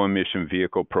low emission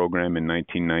vehicle program in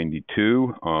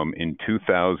 1992. In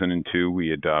 2002,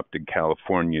 we adopted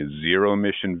California's zero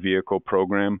emission vehicle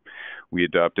program. We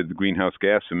adopted the greenhouse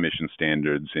gas emission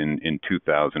standards in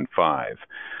 2005.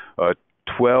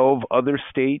 12 other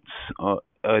states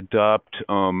adopt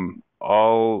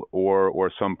all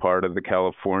or some part of the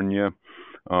California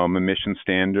emission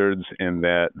standards, and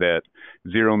that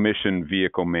zero emission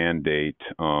vehicle mandate,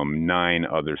 9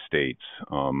 other states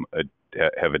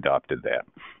have adopted that.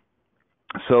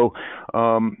 So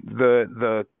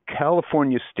the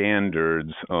California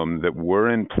standards that were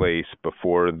in place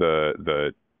before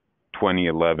the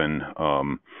 2011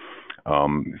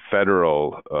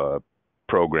 federal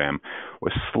program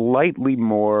was slightly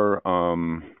more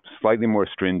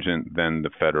stringent than the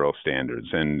federal standards,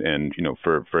 and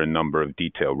for a number of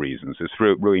detailed reasons. It's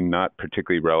really not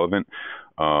particularly relevant,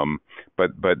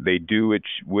 but they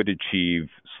would achieve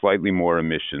slightly more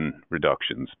emission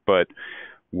reductions. But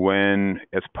when,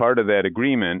 as part of that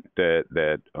agreement that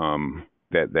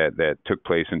took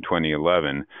place in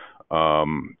 2011,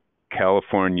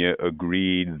 California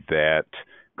agreed that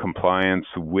compliance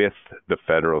with the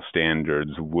federal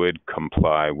standards would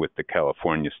comply with the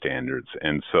California standards.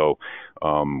 And so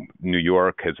New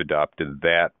York has adopted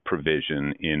that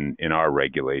provision in our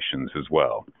regulations as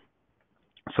well.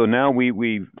 So now we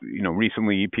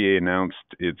recently EPA announced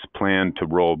its plan to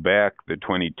roll back the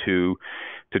 22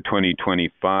 to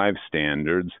 2025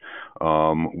 standards.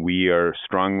 We are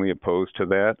strongly opposed to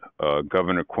that.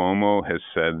 Governor Cuomo has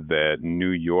said that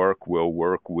New York will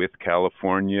work with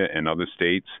California and other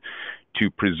states to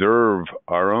preserve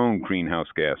our own greenhouse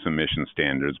gas emission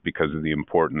standards because of the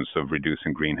importance of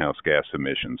reducing greenhouse gas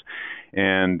emissions.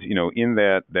 And, in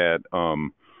that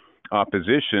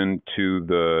opposition to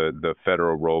the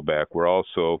federal rollback, we're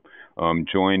also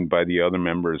joined by the other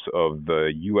members of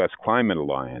the U.S. Climate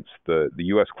Alliance. The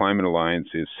U.S. Climate Alliance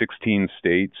is 16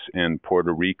 states and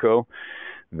Puerto Rico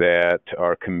that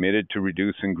are committed to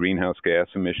reducing greenhouse gas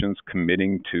emissions,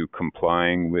 committing to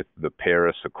complying with the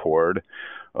Paris Accord,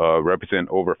 represent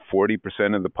over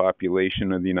 40% of the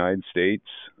population of the United States,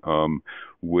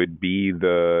 would be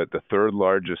the third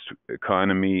largest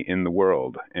economy in the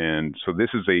world. And so this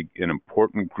is an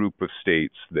important group of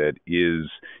states that is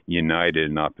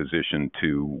united in opposition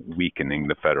to weakening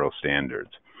the federal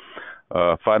standards.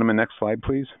 Fatima, next slide,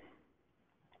 please.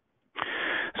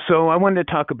 So I wanted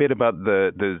to talk a bit about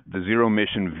the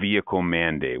zero-emission vehicle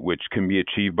mandate, which can be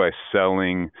achieved by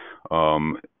selling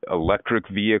electric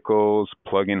vehicles,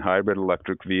 plug-in hybrid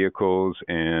electric vehicles,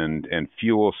 and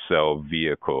fuel cell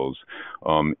vehicles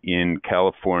in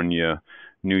California,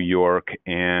 New York,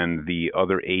 and the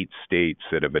other 8 states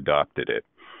that have adopted it.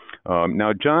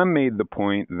 Now, John made the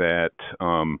point that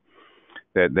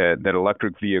that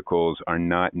electric vehicles are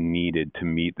not needed to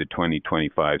meet the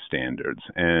 2025 standards,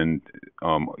 and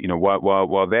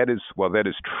while that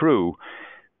is true,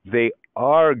 they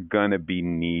are going to be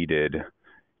needed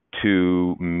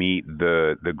to meet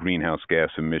the greenhouse gas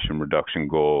emission reduction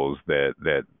goals that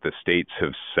the states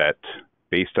have set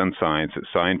based on science, that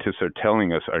scientists are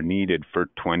telling us are needed for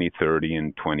 2030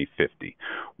 and 2050.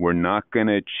 We're not going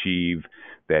to achieve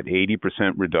that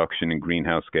 80% reduction in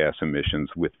greenhouse gas emissions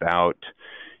without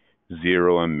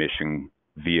zero-emission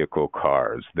vehicle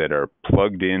cars that are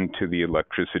plugged into the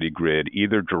electricity grid,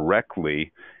 either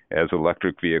directly as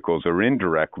electric vehicles or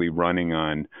indirectly running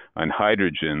on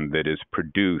hydrogen that is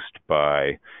produced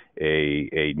by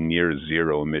a near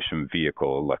zero-emission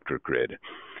vehicle electric grid.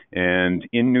 And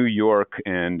in New York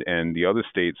and the other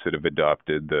states that have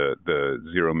adopted the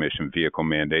zero-emission vehicle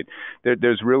mandate,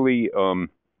 there's really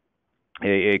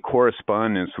a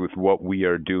correspondence with what we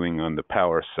are doing on the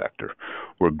power sector.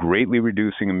 We're greatly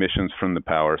reducing emissions from the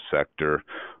power sector.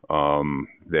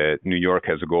 That New York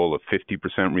has a goal of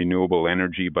 50% renewable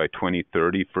energy by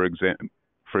 2030, for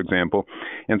example.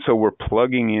 And so we're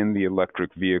plugging in the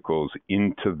electric vehicles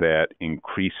into that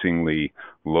increasingly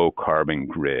low carbon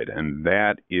grid. And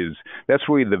that's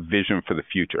really the vision for the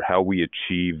future, how we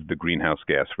achieve the greenhouse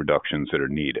gas reductions that are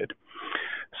needed.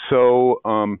 So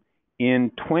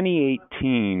in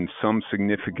 2018, some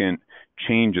significant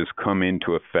changes come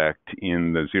into effect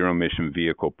in the zero-emission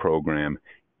vehicle program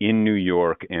in New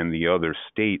York and the other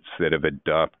states that have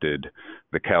adopted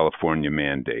the California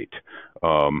mandate.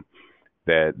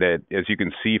 That as you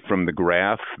can see from the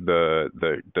graph, the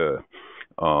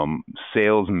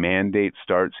sales mandate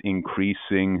starts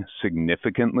increasing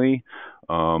significantly,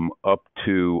 up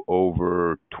to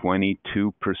over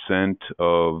 22%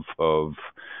 of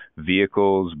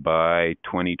vehicles by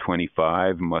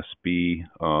 2025 must be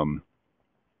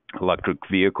electric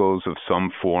vehicles of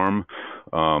some form,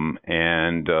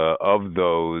 and of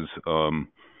those, and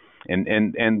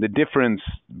the difference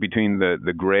between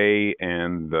the gray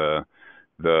and the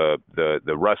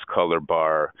rust color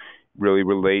bar really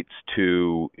relates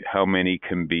to how many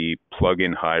can be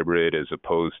plug-in hybrid as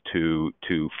opposed to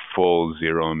full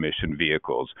zero-emission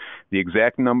vehicles. The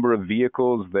exact number of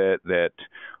vehicles that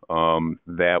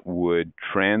would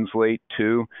translate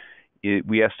to,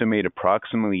 we estimate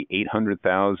approximately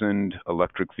 800,000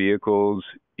 electric vehicles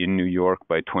in New York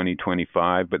by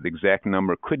 2025, but the exact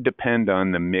number could depend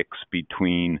on the mix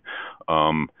between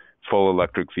full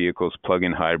electric vehicles,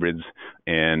 plug-in hybrids,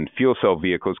 and fuel cell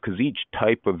vehicles, because each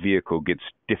type of vehicle gets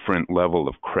different level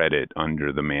of credit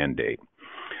under the mandate.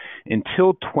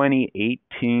 Until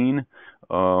 2018,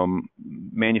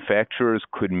 manufacturers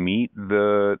could meet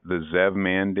the ZEV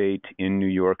mandate in New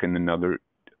York and in other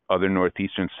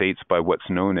northeastern states by what's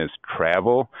known as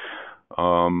travel.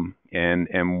 And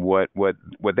what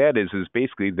that is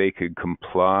basically they could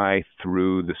comply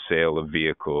through the sale of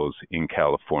vehicles in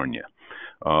California.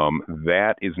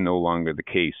 That is no longer the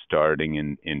case starting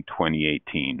in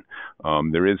 2018.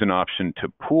 There is an option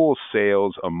to pool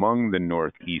sales among the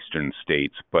northeastern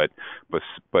states, but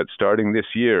starting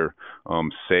this year,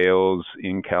 sales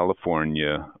in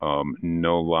California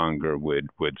no longer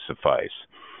would suffice.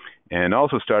 And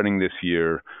also starting this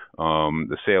year,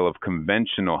 the sale of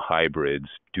conventional hybrids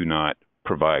do not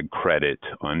provide credit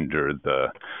under the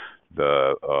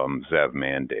ZEV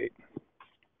mandate.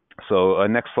 So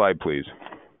next slide, please.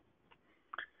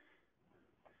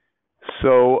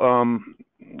 So,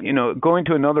 going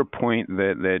to another point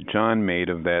that John made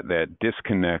of that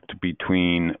disconnect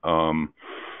between,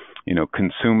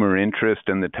 consumer interest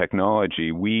and the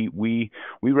technology, we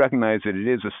recognize that it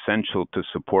is essential to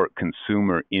support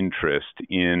consumer interest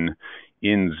in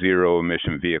zero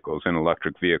emission vehicles and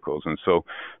electric vehicles. And so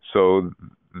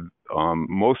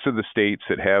most of the states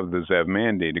that have the ZEV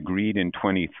mandate agreed in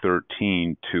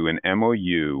 2013 to an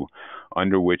MOU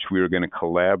under which we were going to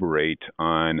collaborate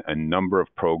on a number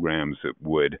of programs that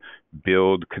would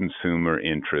build consumer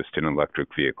interest in electric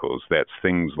vehicles. That's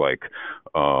things like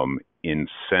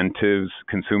incentives,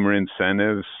 consumer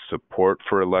incentives, support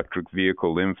for electric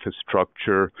vehicle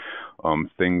infrastructure,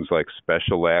 things like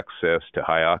special access to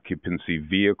high occupancy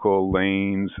vehicle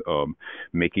lanes,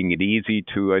 making it easy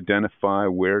to identify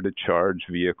where to charge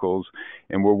vehicles.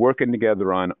 And we're working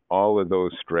together on all of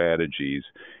those strategies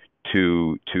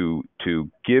to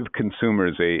give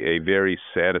consumers a very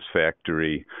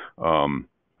satisfactory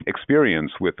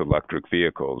experience with electric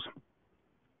vehicles.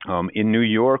 In New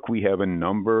York, we have a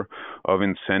number of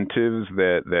incentives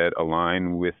that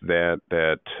align with that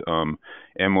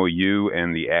MOU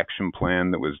and the action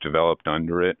plan that was developed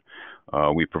under it.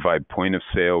 We provide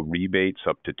point-of-sale rebates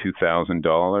up to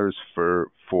 $2,000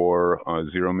 for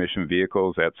zero-emission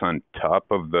vehicles. That's on top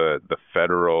of the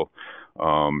federal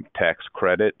tax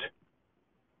credit.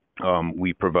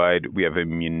 We have a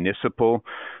municipal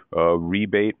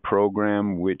rebate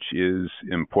program, which is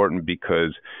important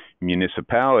because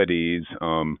municipalities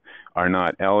are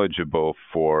not eligible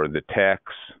for the tax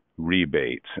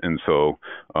rebates. And so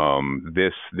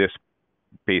this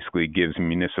basically gives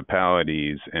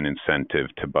municipalities an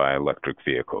incentive to buy electric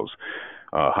vehicles.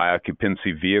 High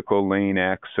occupancy vehicle lane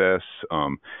access,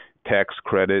 tax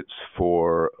credits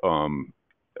for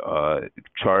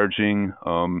charging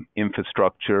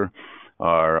infrastructure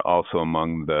are also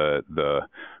among the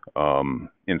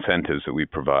incentives that we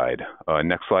provide.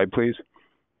 Next slide, please.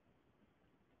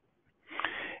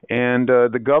 And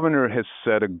the governor has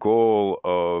set a goal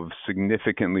of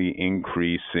significantly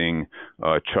increasing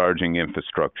charging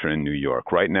infrastructure in New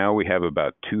York. Right now, we have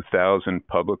about 2,000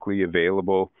 publicly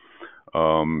available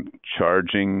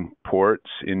charging ports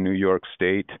in New York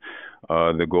State.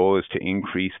 The goal is to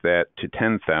increase that to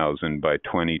 10,000 by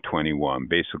 2021,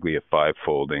 basically a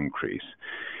five-fold increase.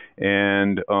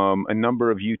 And a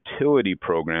number of utility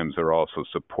programs are also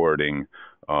supporting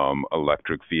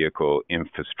electric vehicle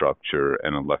infrastructure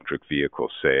and electric vehicle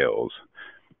sales.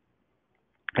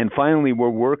 And finally, we're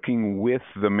working with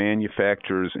the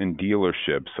manufacturers and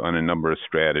dealerships on a number of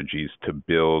strategies to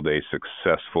build a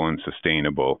successful and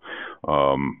sustainable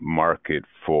market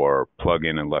for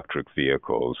plug-in electric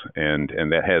vehicles. And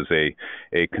that has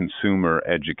a consumer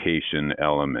education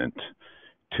element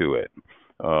to it.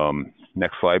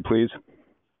 Next slide, please.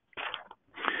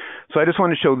 So I just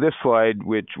want to show this slide,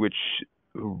 which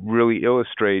really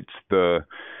illustrates the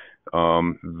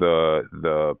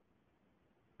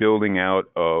building out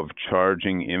of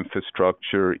charging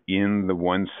infrastructure in the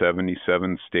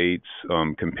 177 states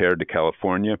compared to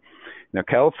California. Now,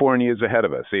 California is ahead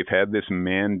of us. They've had this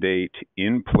mandate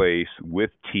in place with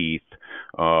teeth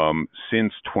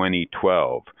since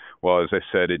 2012. Well, as I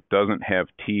said, it doesn't have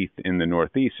teeth in the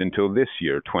Northeast until this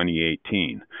year,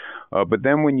 2018. But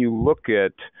then when you look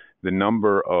at the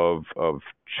number of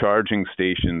charging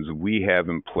stations we have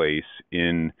in place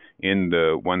in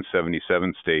the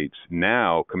 177 states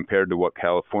now compared to what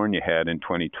California had in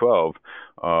 2012,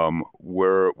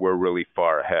 we're really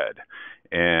far ahead.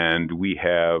 And we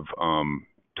have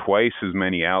twice as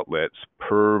many outlets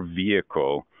per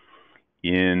vehicle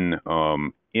in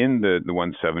the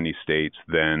 170 states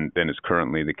than is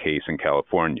currently the case in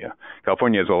California.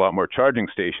 California has a lot more charging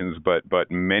stations,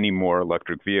 but many more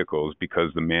electric vehicles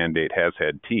because the mandate has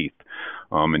had teeth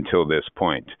until this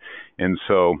point. And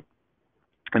so,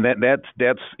 and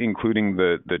that's including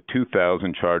the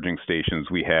 2,000 charging stations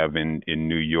we have in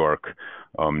New York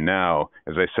now.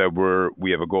 As I said,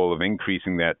 we have a goal of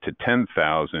increasing that to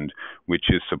 10,000, which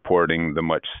is supporting the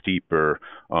much steeper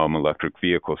electric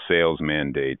vehicle sales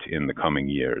mandate in the coming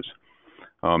years.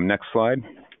 Next slide.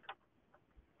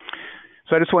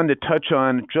 So I just wanted to touch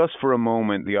on, just for a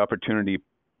moment, the opportunity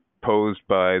posed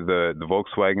by the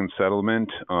Volkswagen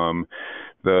settlement.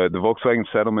 The Volkswagen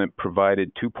settlement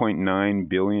provided $2.9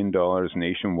 billion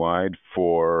nationwide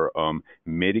for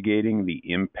mitigating the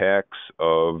impacts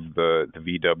of the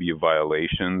VW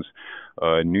violations.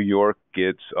 New York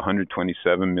gets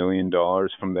 $127 million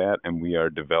from that, and we are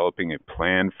developing a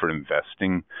plan for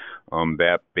investing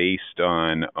that based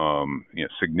on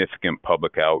significant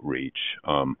public outreach.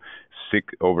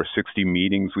 Over 60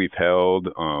 meetings we've held,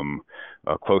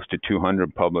 close to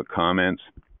 200 public comments.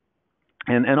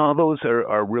 And all those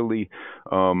are really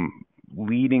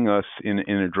leading us in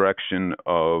a direction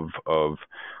of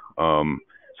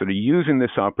sort of using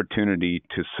this opportunity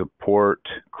to support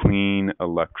clean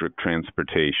electric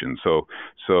transportation. So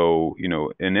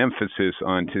an emphasis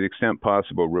on, to the extent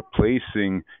possible,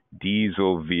 replacing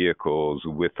diesel vehicles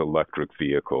with electric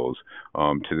vehicles,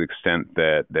 to the extent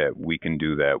that we can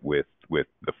do that with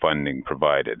the funding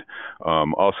provided.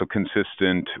 Also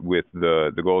consistent with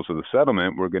the goals of the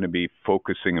settlement, we're going to be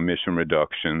focusing emission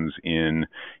reductions in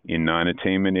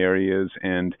non-attainment areas,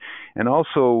 and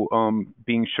also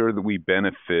being sure that we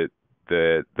benefit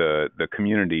the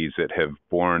communities that have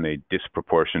borne a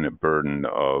disproportionate burden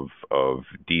of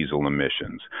diesel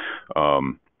emissions.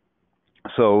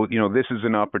 So, this is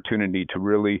an opportunity to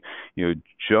really,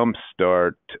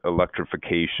 jumpstart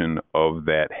electrification of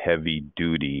that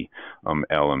heavy-duty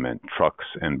element, trucks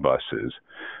and buses.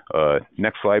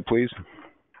 Next slide, please.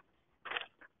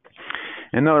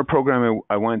 Another program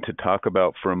I wanted to talk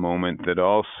about for a moment that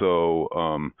also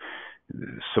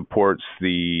supports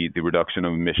the reduction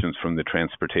of emissions from the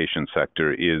transportation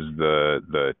sector is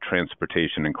the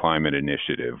Transportation and Climate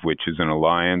Initiative, which is an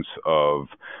alliance of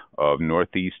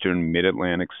northeastern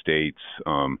mid-Atlantic states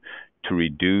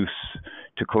to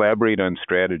collaborate on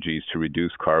strategies to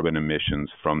reduce carbon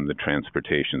emissions from the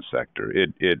transportation sector.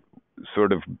 It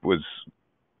sort of was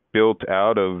built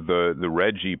out of the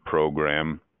RGGI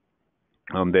program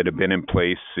that have been in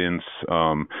place since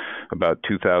about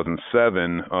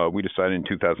 2007. We decided in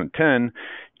 2010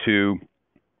 to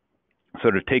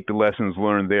sort of take the lessons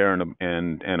learned there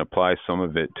and apply some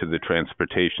of it to the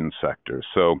transportation sector.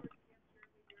 So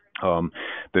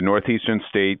the northeastern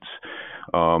states,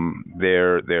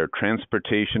 their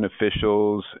transportation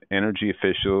officials, energy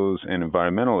officials, and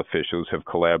environmental officials have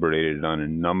collaborated on a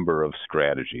number of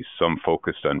strategies, some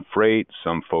focused on freight,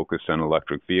 some focused on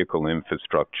electric vehicle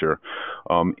infrastructure.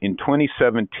 In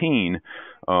 2017,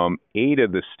 8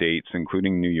 of the states,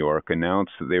 including New York,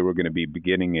 announced that they were going to be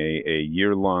beginning a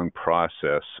year-long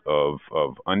process of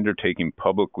undertaking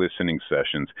public listening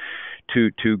sessions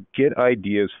to get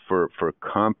ideas for a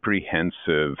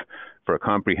comprehensive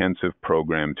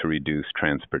program to reduce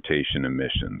transportation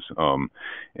emissions.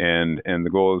 And the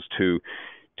goal is to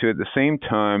at the same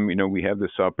time, we have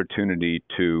this opportunity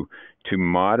to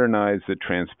modernize the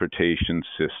transportation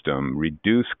system,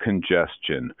 reduce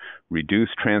congestion,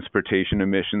 reduce transportation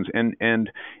emissions,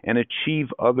 and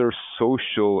achieve other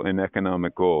social and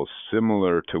economic goals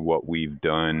similar to what we've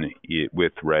done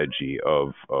with RGGI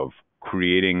of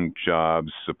creating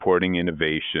jobs, supporting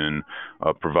innovation,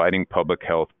 providing public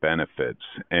health benefits,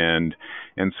 and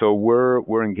so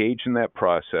we're engaged in that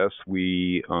process.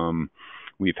 We've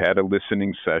had a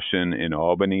listening session in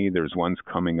Albany. There's ones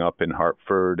coming up in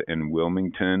Hartford and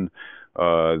Wilmington.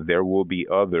 There will be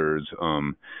others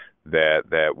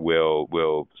that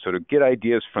will sort of get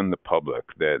ideas from the public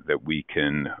that we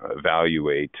can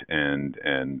evaluate and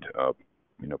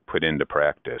put into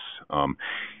practice.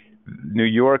 New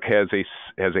York has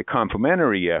a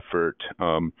complementary effort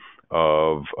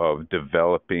of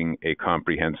developing a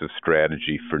comprehensive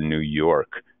strategy for New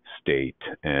York State,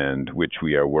 and which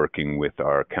we are working with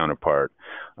our counterpart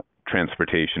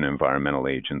transportation and environmental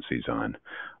agencies on.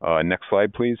 Next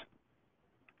slide, please.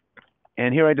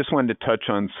 And here I just wanted to touch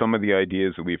on some of the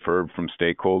ideas that we've heard from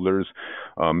stakeholders.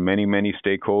 Many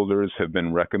stakeholders have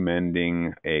been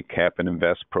recommending a cap and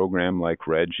invest program like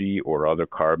RGGI or other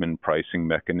carbon pricing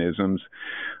mechanisms.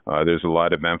 There's a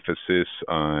lot of emphasis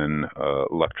on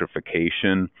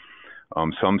electrification.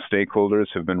 Some stakeholders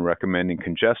have been recommending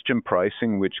congestion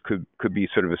pricing, which could be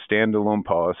sort of a standalone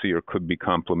policy or could be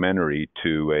complementary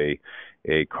to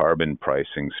a carbon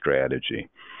pricing strategy.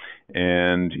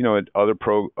 And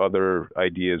other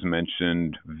ideas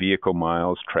mentioned vehicle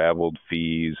miles, traveled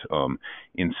fees,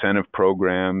 incentive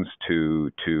programs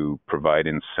to provide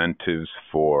incentives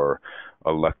for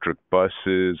electric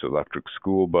buses, electric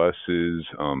school buses,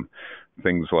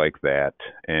 things like that.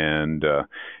 And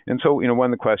so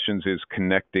one of the questions is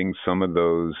connecting some of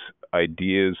those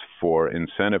ideas for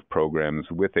incentive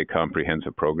programs with a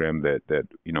comprehensive program that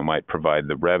might provide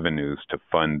the revenues to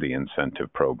fund the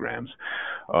incentive programs.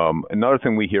 Another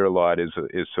thing we hear a lot is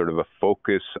sort of a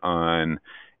focus on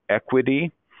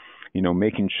equity,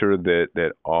 making sure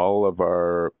that all of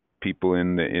our people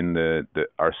in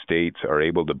our states are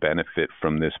able to benefit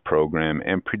from this program,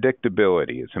 and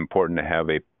predictability. It's important to have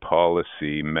a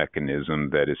policy mechanism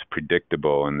that is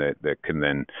predictable and that can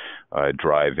then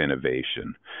drive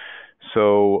innovation.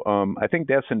 So I think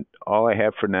that's all I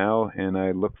have for now, and I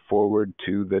look forward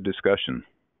to the discussion.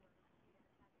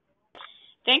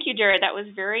 Thank you, Jared. That was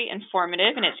very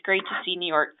informative, and it's great to see New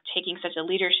York taking such a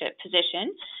leadership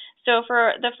position. So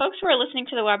for the folks who are listening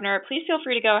to the webinar, please feel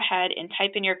free to go ahead and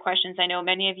type in your questions. I know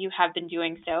many of you have been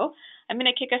doing so. I'm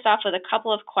going to kick us off with a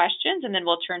couple of questions, and then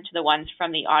we'll turn to the ones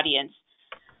from the audience.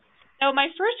 So my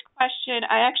first question,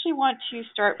 I actually want to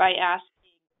start by asking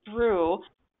Drew,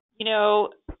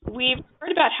 we've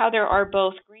heard about how there are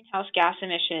both greenhouse gas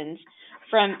emissions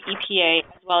from EPA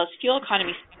as well as fuel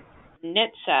economy from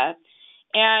NHTSA.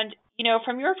 And,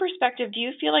 from your perspective, do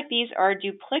you feel like these are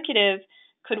duplicative?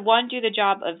 Could one do the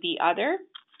job of the other?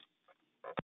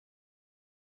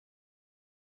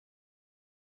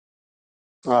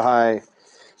 Hi.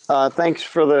 Thanks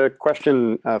for the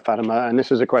question, Fatima. And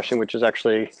this is a question which has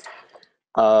actually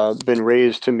been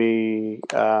raised to me,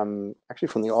 actually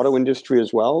from the auto industry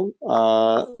as well,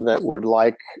 that would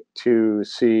like to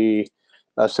see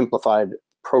a simplified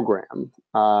program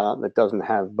that doesn't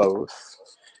have both.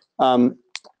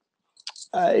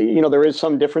 There is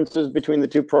some differences between the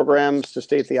two programs. To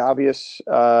state the obvious,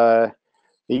 the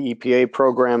EPA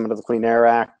program under the Clean Air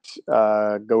Act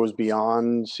goes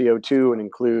beyond CO2 and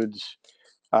includes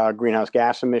greenhouse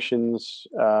gas emissions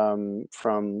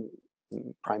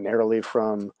primarily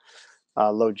from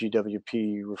low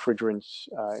GWP refrigerants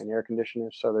in air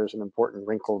conditioners. So there's an important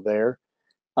wrinkle there.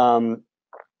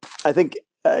 I think,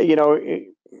 to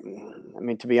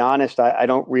be honest, I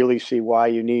don't really see why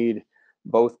you need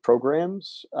both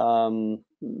programs.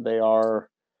 They're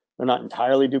not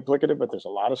entirely duplicative, but there's a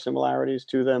lot of similarities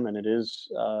to them, and it is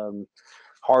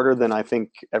harder than I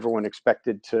think everyone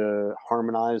expected to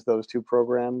harmonize those two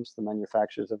programs. The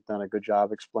manufacturers have done a good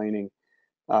job explaining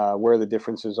where the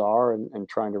differences are and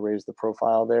trying to raise the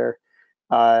profile there.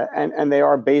 And they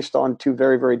are based on two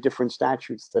very, very different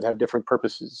statutes that have different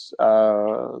purposes.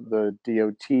 The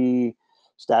DOT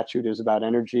statute is about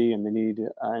energy and the need,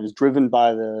 and is driven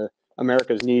by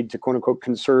America's need to quote unquote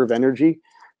conserve energy.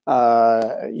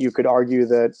 You could argue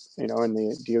that, and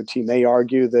the DOT may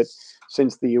argue that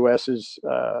since the U.S. has,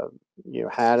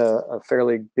 had a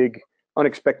fairly big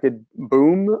unexpected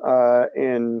boom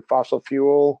in fossil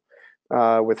fuel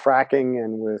with fracking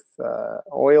and with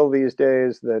oil these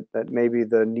days, that maybe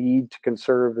the need to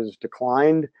conserve has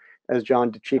declined. As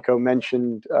John DeCicco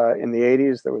mentioned, in the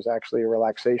 80s, there was actually a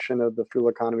relaxation of the fuel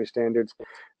economy standards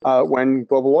when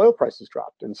global oil prices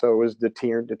dropped. And so it was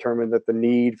determined that the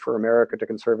need for America to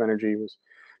conserve energy was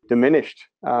diminished.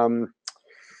 And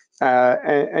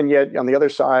yet, on the other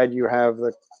side, you have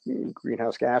the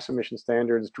greenhouse gas emission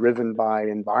standards driven by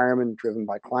environment, driven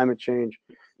by climate change.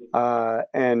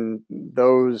 And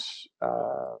those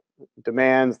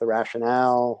demands, the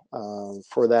rationale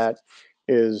for that,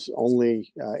 is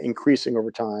only increasing over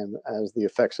time as the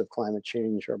effects of climate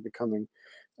change are becoming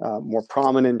more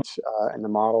prominent, and the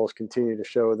models continue to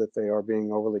show that they are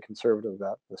being overly conservative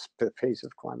about the pace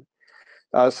of climate.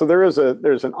 So there's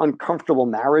an uncomfortable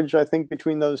marriage, I think,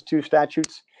 between those two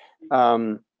statutes,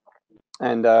 and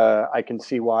I can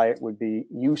see why it would be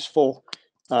useful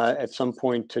at some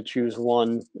point to choose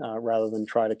one rather than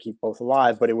try to keep both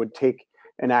alive. But it would take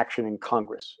an action in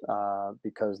Congress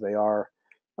because they are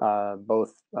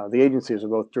both the agencies are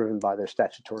both driven by their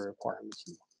statutory requirements.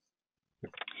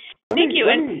 Thank you.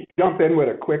 Let me jump in with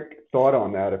a quick thought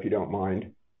on that, if you don't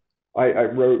mind.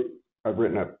 I've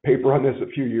written a paper on this a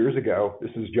few years ago.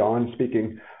 This is John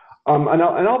speaking,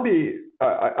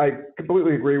 I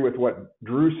completely agree with what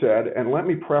Drew said. And let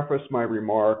me preface my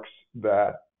remarks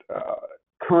that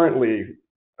currently,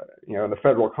 in the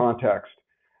federal context,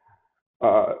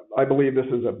 I believe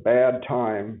this is a bad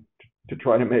time to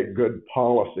try to make good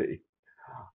policy.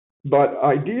 But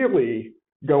ideally,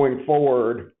 going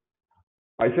forward,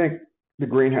 I think the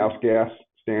greenhouse gas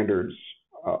standards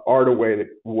are the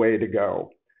way to go.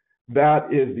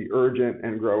 That is the urgent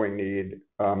and growing need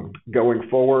going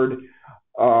forward.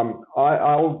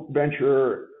 I'll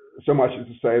venture so much as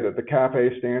to say that the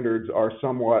CAFE standards are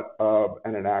somewhat of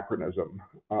an anachronism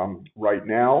right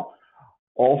now.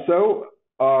 Also,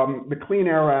 the Clean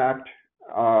Air Act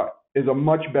is a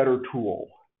much better tool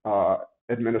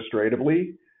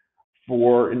administratively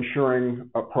for ensuring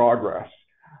progress.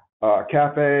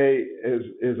 CAFE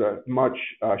is a much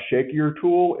shakier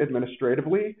tool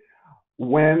administratively.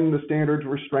 When the standards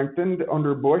were strengthened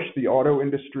under Bush, the auto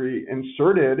industry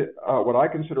inserted what I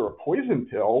consider a poison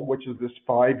pill, which is this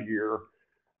 5-year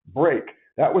break.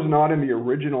 That was not in the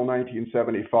original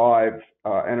 1975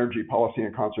 Energy Policy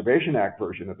and Conservation Act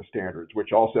version of the standards,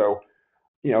 which also,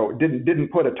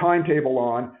 didn't put a timetable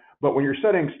on. But when you're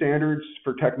setting standards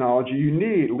for technology, you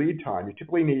need lead time. You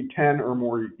typically need 10 or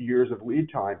more years of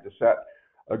lead time to set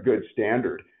a good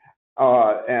standard.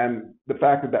 And the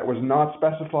fact that that was not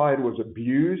specified was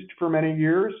abused for many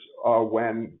years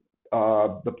when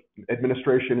the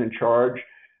administration in charge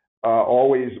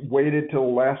always waited till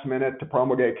the last minute to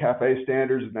promulgate CAFE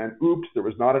standards, and then oops, there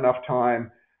was not enough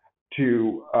time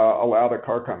to allow the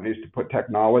car companies to put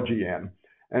technology in.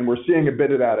 And we're seeing a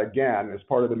bit of that again as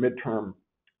part of the midterm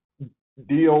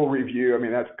deal review. I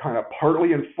mean, that's kind of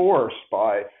partly enforced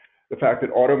by the fact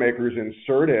that automakers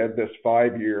inserted this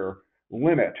 5-year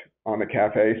limit on the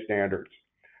CAFE standards.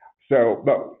 So,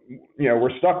 but,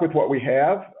 we're stuck with what we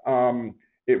have.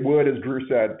 It would, as Drew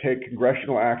said, take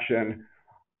congressional action.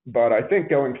 But I think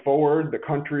going forward, the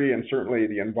country and certainly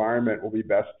the environment will be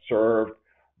best served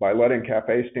by letting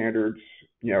CAFE standards,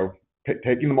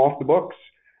 taking them off the books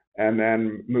and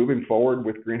then moving forward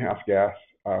with greenhouse gas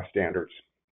standards.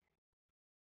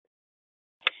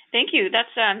 Thank you. That's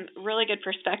really good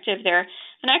perspective there.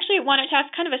 And I actually wanted to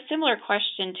ask kind of a similar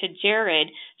question to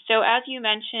Jared. So as you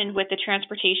mentioned with the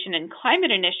Transportation and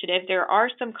Climate Initiative, there are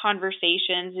some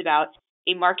conversations about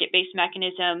a market-based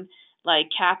mechanism like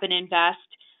cap and invest.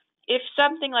 If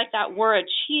something like that were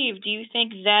achieved, do you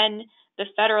think then the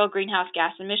federal greenhouse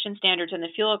gas emission standards and the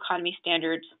fuel economy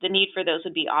standards, the need for those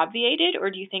would be obviated,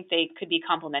 or do you think they could be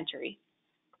complementary?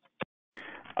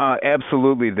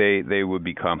 Absolutely, they would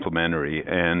be complementary,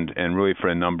 and really for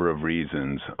a number of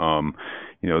reasons. The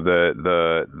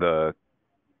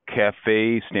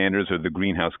CAFE standards or the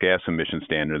greenhouse gas emission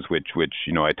standards, which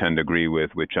I tend to agree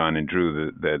with John and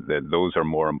Drew that those are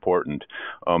more important.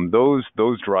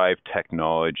 Those drive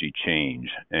technology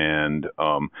change, and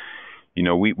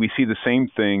we see the same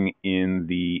thing in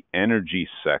the energy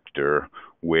sector,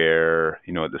 where,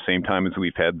 at the same time as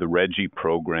we've had the RGGI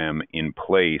program in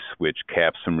place, which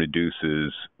caps and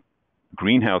reduces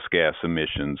greenhouse gas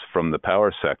emissions from the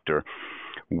power sector,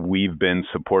 we've been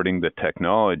supporting the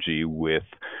technology with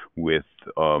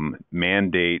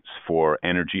mandates for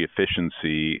energy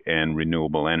efficiency and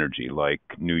renewable energy, like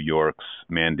New York's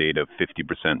mandate of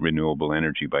 50% renewable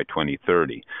energy by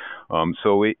 2030.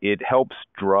 So it helps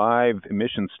drive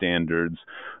emission standards,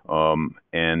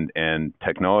 and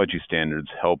technology standards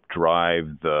help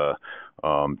drive the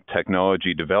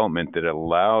technology development that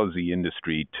allows the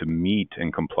industry to meet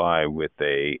and comply with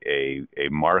a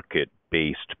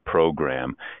market-based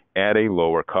program at a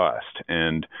lower cost.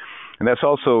 And that's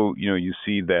also, you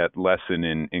see that lesson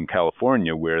in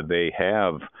California, where they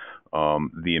have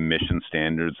the emission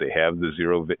standards, they have the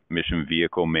zero emission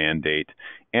vehicle mandate,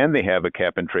 and they have a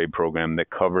cap and trade program that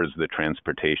covers the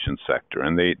transportation sector.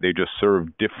 And they just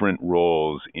serve different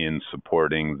roles in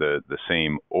supporting the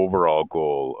same overall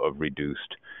goal of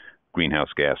reduced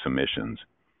greenhouse gas emissions.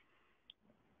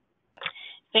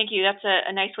 Thank you. That's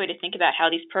a nice way to think about how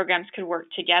these programs could work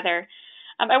together.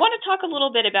 I want to talk a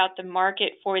little bit about the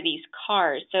market for these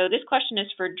cars. So this question is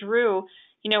for Drew.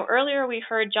 Earlier we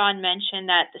heard John mention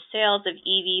that the sales of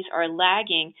EVs are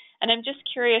lagging, and I'm just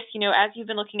curious, as you've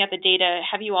been looking at the data,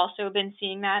 have you also been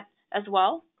seeing that as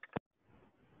well?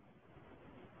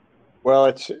 Well,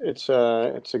 it's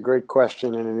a great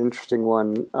question and an interesting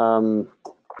one.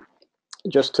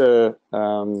 Just to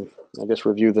I guess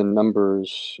review the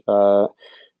numbers.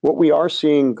 What we are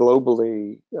seeing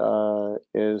globally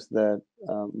is that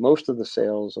most of the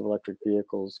sales of electric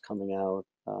vehicles coming out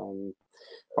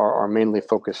are mainly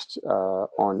focused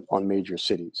on major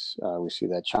cities. We see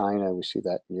that China, we see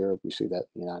that in Europe, we see that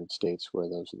in the United States, where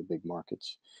those are the big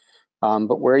markets.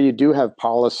 But where you do have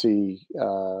policy,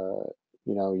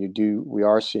 we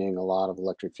are seeing a lot of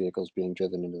electric vehicles being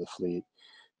driven into the fleet.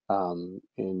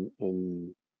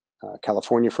 In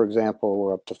California, for example,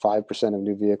 we're up to 5% of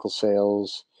new vehicle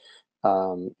sales.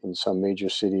 In some major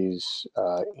cities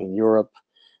in Europe,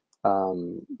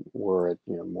 we're at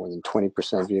more than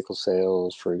 20% vehicle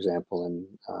sales, for example,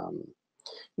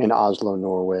 in Oslo,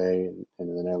 Norway, and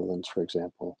in the Netherlands, for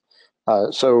example.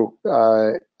 So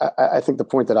I think the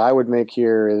point that I would make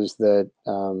here is that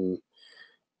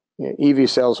EV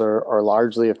sales are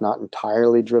largely, if not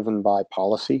entirely, driven by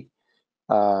policy.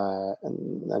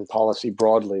 And policy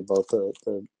broadly. Both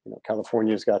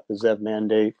California's got the ZEV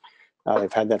mandate,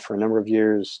 They've had that for a number of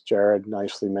years. Jared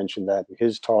nicely mentioned that in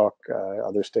his talk.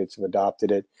 Other states have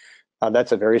adopted it.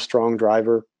 That's a very strong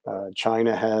driver.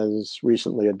 China has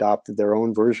recently adopted their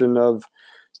own version of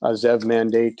a ZEV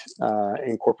mandate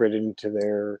incorporated into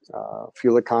their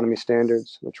fuel economy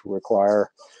standards, which will require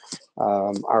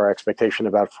our expectation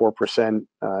about 4%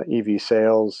 EV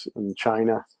sales in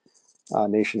China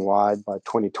nationwide by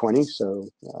 2020, so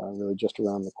really just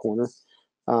around the corner.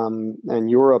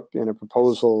 And Europe, in a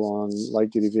proposal on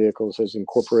light-duty vehicles, has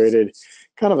incorporated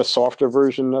kind of a softer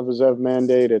version of a ZEV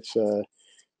mandate. It's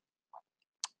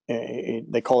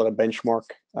they call it a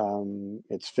benchmark.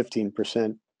 It's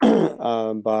 15%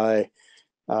 by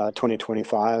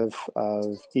 2025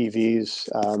 of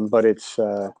EVs, but it's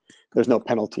there's no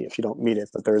penalty if you don't meet it,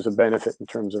 but there's a benefit in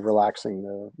terms of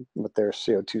relaxing with their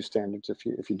CO2 standards if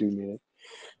you do meet it.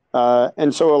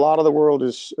 And so a lot of the world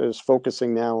is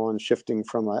focusing now on shifting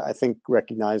from, I think,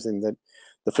 recognizing that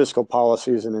the fiscal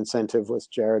policies and incentive, which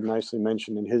Jared nicely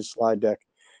mentioned in his slide deck,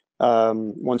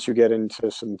 once you get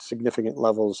into some significant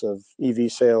levels of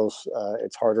EV sales,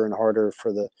 it's harder and harder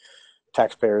for the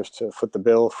taxpayers to foot the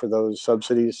bill for those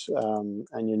subsidies,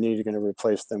 and you need to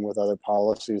replace them with other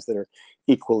policies that are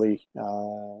equally,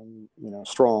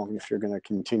 strong if you're going to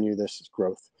continue this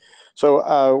growth.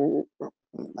 So,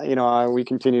 we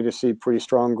continue to see pretty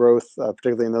strong growth,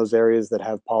 particularly in those areas that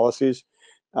have policies.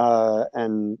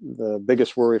 And the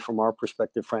biggest worry from our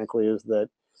perspective, frankly, is that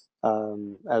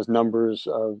as numbers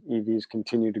of EVs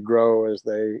continue to grow, as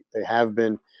they have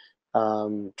been,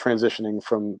 transitioning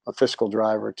from a fiscal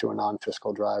driver to a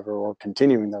non-fiscal driver, or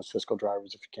continuing those fiscal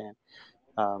drivers if you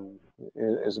can,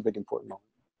 is a big important moment.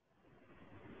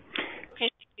 Okay,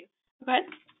 thank you. Go ahead.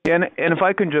 Yeah, and if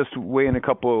I can just weigh in a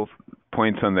couple of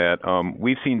points on that.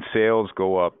 We've seen sales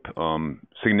go up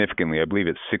significantly. I believe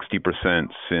it's 60%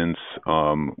 since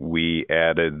we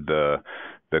added the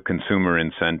consumer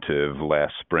incentive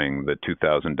last spring, the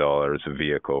 $2,000 a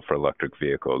vehicle for electric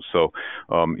vehicles. So,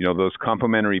 those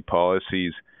complementary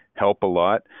policies help a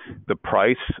lot. The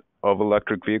price of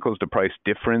electric vehicles, the price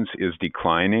difference is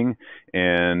declining,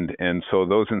 and so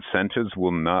those incentives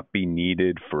will not be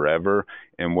needed forever.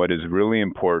 And what is really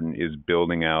important is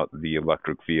building out the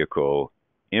electric vehicle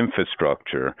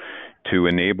infrastructure to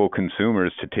enable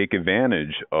consumers to take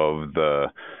advantage of the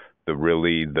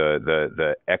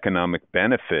economic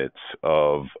benefits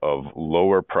of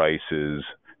lower prices,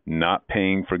 not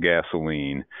paying for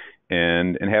gasoline,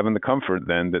 and having the comfort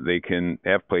then that they can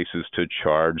have places to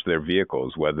charge their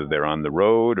vehicles, whether they're on the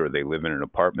road or they live in an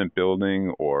apartment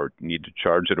building or need to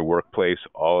charge at a workplace.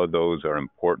 All of those are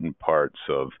important parts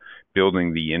of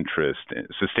building the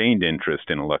sustained interest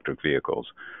in electric vehicles.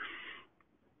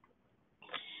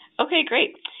 Okay,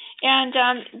 great. And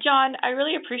John, I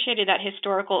really appreciated that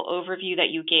historical overview that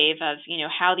you gave of,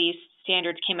 how these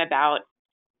standards came about.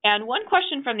 And one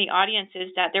question from the audience is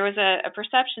that there was a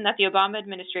perception that the Obama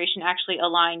administration actually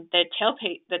aligned the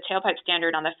tailpipe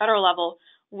standard on the federal level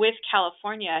with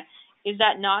California. Is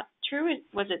that not true?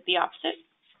 Was it the opposite?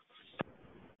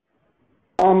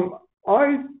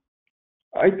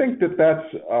 I think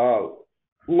that's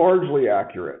largely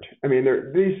accurate. I mean,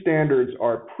 these standards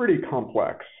are pretty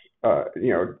complex.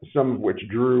 Some of which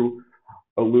Drew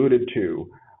alluded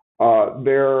to.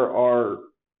 There are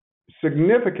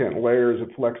significant layers of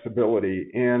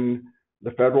flexibility in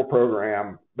the federal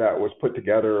program that was put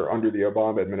together under the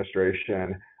Obama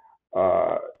administration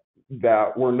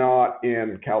that were not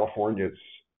in California's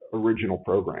original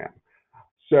program.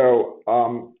 So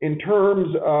in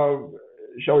terms of,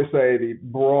 shall we say, the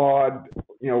broad,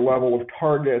 level of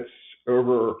targets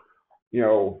over,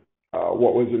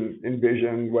 what was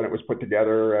envisioned when it was put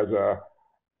together as a,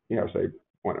 say,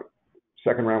 when a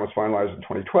second round was finalized in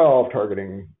 2012,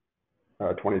 targeting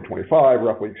 2025,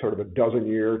 roughly sort of a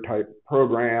dozen-year type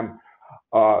program.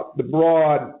 The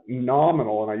broad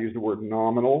nominal, and I use the word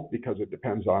nominal because it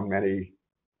depends on many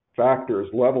factors,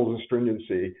 levels of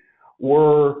stringency,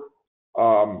 were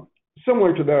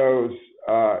similar to those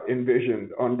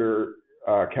envisioned under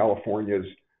California's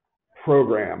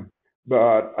program.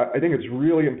 But I think it's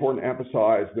really important to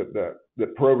emphasize that the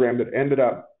program that ended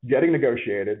up getting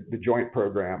negotiated, the joint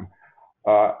program,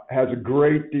 has a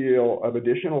great deal of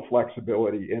additional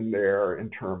flexibility in there in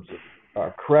terms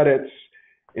of credits,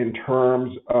 in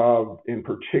terms of, in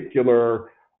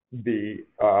particular, the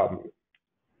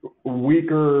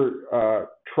weaker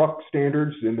truck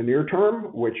standards in the near term,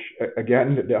 which,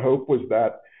 again, the hope was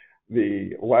that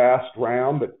the last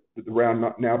round, the round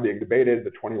now being debated,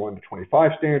 the 21 to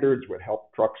 25 standards would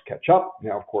help trucks catch up.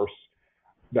 Now, of course,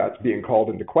 that's being called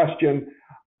into question.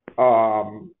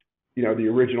 The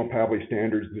original PAVLI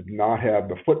standards did not have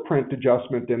the footprint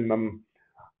adjustment in them.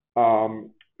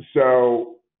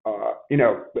 So,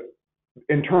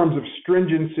 in terms of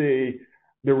stringency,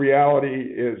 the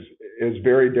reality is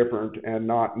very different and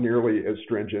not nearly as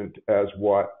stringent as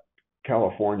what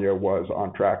California was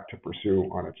on track to pursue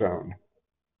on its own.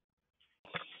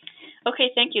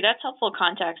 Okay, thank you. That's helpful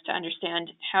context to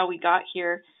understand how we got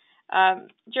here.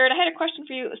 Jared, I had a question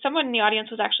for you. Someone in the audience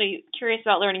was actually curious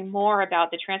about learning more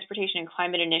about the Transportation and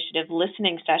Climate Initiative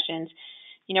listening sessions.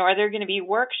 Are there going to be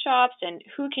workshops, and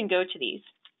who can go to these?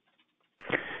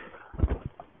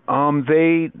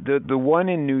 The one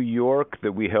in New York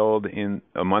that we held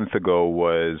a month ago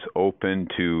was open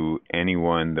to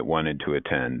anyone that wanted to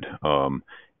attend.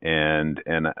 And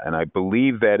I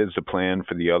believe that is the plan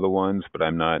for the other ones, but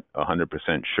I'm not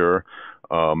 100% sure.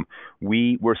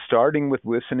 We're starting with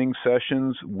listening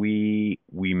sessions. We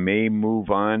may move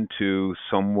on to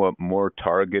somewhat more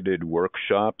targeted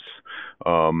workshops.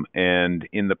 And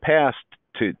in the past,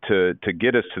 to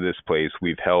get us to this place,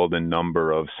 we've held a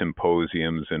number of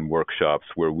symposiums and workshops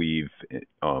where we've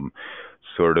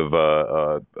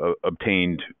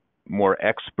obtained more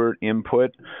expert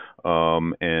input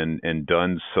and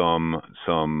done some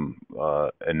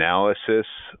analysis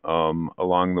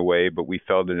along the way, but we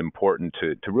felt it important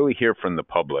to really hear from the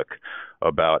public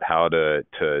about how to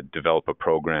develop a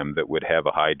program that would have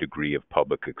a high degree of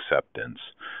public acceptance.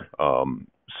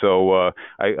 So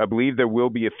I believe there will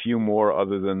be a few more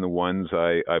other than the ones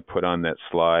I put on that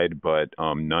slide, but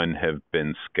none have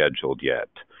been scheduled yet.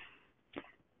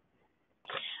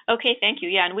 Okay, thank you.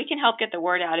 Yeah, and we can help get the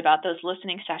word out about those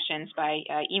listening sessions by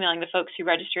emailing the folks who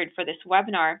registered for this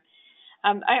webinar.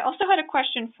 I also had a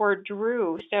question for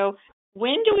Drew. So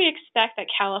when do we expect that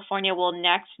California will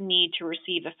next need to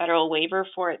receive a federal waiver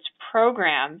for its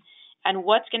program, and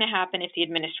what's going to happen if the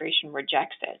administration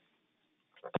rejects it?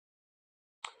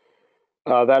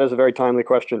 That is a very timely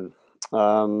question.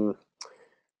 A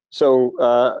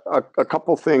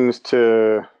couple things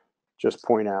to just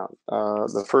point out.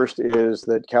 The first is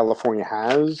that California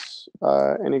has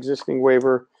an existing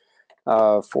waiver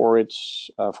for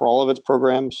all of its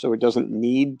programs, so it doesn't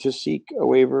need to seek a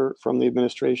waiver from the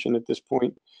administration at this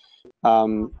point.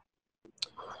 The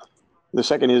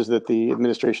second is that the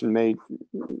administration may,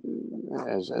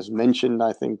 as mentioned,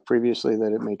 I think previously,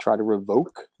 that it may try to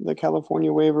revoke the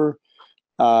California waiver.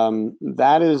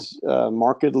 That is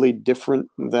markedly different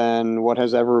than what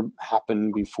has ever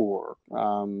happened before.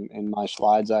 In my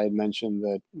slides, I had mentioned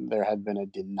that there had been a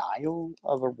denial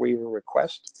of a waiver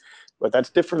request, but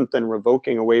that's different than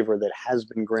revoking a waiver that has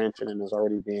been granted and is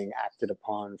already being acted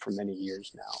upon for many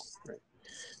years now. Right?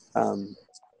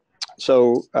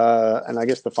 And I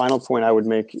guess the final point I would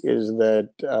make is that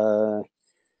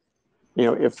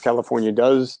if California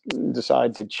does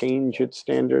decide to change its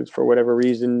standards for whatever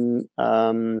reason,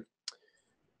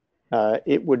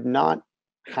 it would not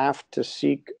have to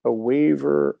seek a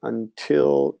waiver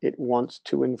until it wants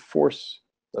to enforce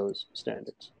those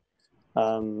standards.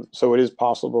 So it is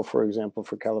possible, for example,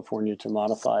 for California to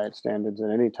modify its standards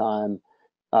at any time.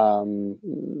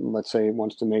 Let's say it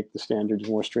wants to make the standards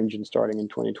more stringent starting in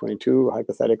 2022,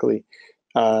 hypothetically.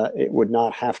 It would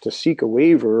not have to seek a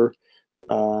waiver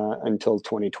until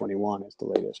 2021 is the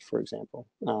latest, for example.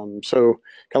 So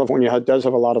California does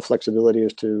have a lot of flexibility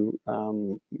as to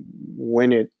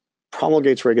when it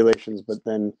promulgates regulations, but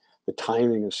then the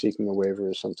timing of seeking a waiver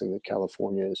is something that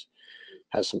California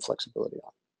has some flexibility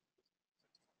on.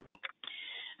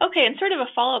 Okay, and sort of a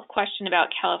follow-up question about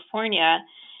California.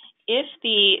 If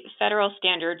the federal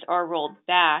standards are rolled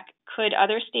back, could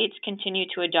other states continue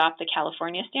to adopt the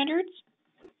California standards?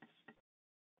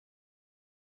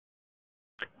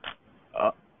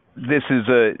 This is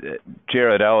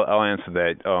Jared. I'll answer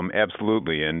that.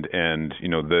 Absolutely, and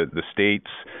the states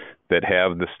that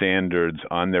have the standards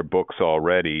on their books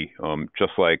already,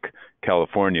 just like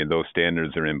California, those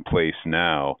standards are in place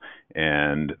now,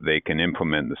 and they can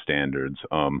implement the standards.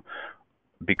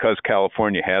 Because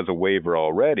California has a waiver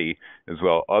already, as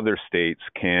well, other states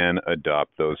can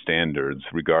adopt those standards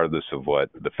regardless of what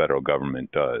the federal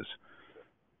government does.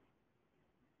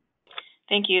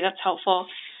 Thank you. That's helpful.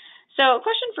 So a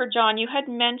question for John. You had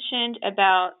mentioned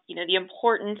about, the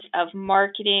importance of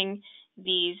marketing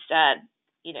these,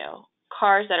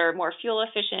 cars that are more fuel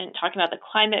efficient, talking about the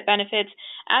climate benefits.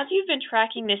 As you've been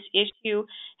tracking this issue,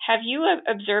 have you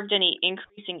observed any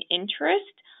increasing interest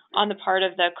on the part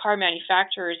of the car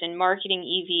manufacturers in marketing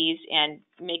EVs and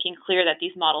making clear that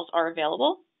these models are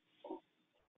available?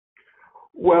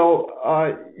 Well,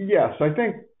 yes, I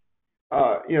think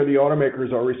the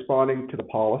automakers are responding to the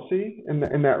policy in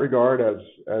that regard. As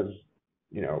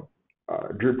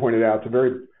Drew pointed out, it's a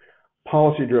very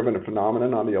policy-driven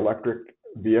phenomenon on the electric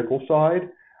vehicle side.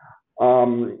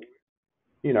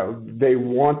 They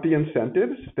want the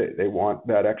incentives. They want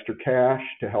that extra cash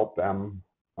to help them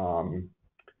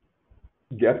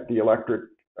get the electric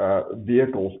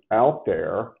vehicles out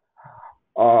there.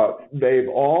 They've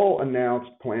all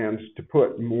announced plans to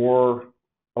put more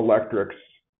electrics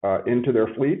into their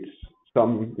fleets.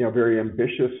 Some, very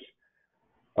ambitious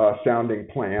sounding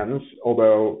plans,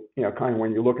 although, kind of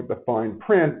when you look at the fine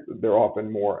print, they're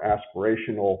often more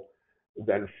aspirational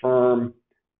than firm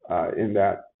in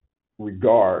that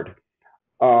regard.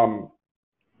 The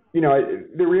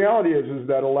reality is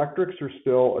that electrics are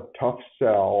still a tough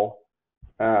sell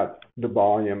at the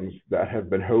volumes that have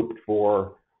been hoped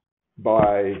for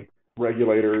by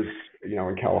regulators,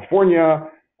 in California,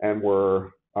 and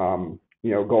were,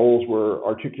 goals were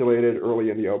articulated early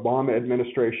in the Obama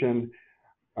administration.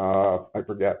 I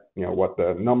forget, what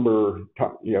the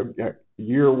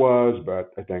year was,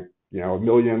 but I think, 1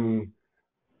 million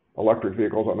electric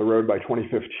vehicles on the road by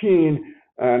 2015.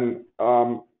 And,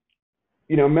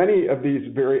 many of these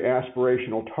very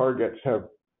aspirational targets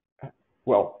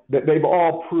they've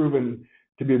all proven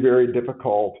to be very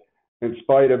difficult in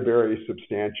spite of very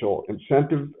substantial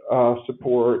incentive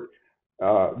support,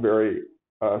 very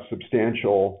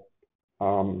substantial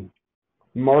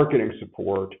marketing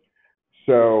support.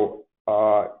 So,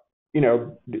 the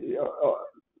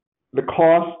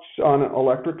costs on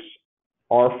electrics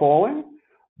are falling,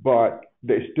 but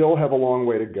they still have a long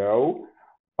way to go.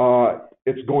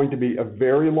 It's going to be a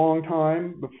very long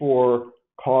time before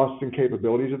costs and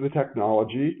capabilities of the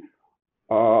technology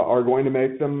are going to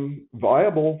make them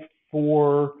viable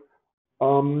for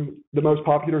the most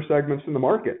popular segments in the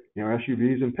market,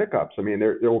 SUVs and pickups. I mean,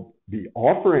 there will be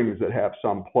offerings that have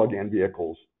some plug-in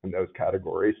vehicles in those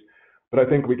categories, but I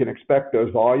think we can expect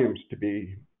those volumes to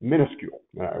be minuscule.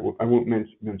 I won't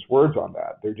mince words on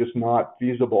that. They're just not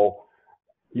feasible,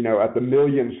 at the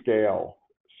million scale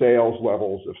sales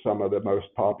levels of some of the most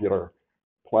popular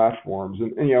platforms.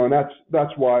 And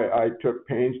that's why I took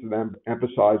pains to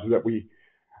emphasize that we,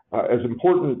 as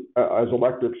important as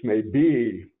electrics may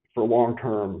be for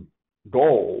long-term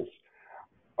goals,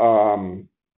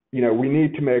 we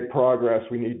need to make progress.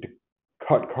 We need to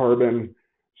cut carbon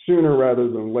sooner rather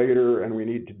than later, and we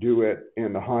need to do it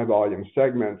in the high volume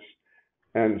segments.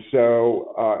 And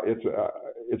so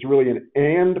it's really an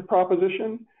and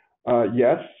proposition.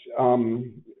 Yes,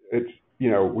 it's,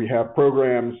 we have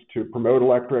programs to promote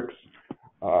electrics.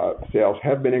 Sales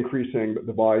have been increasing, but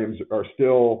the volumes are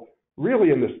still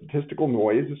really in the statistical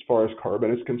noise as far as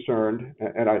carbon is concerned.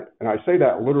 And I say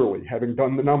that literally, having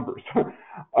done the numbers.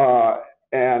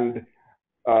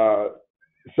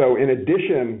 So in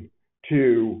addition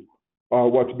to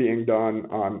what's being done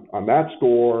on that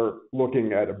score,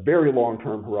 looking at a very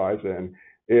long-term horizon,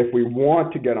 if we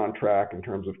want to get on track in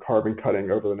terms of carbon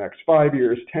cutting over the next 5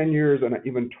 years, 10 years, and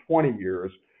even 20 years,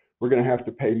 we're going to have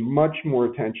to pay much more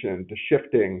attention to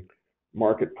shifting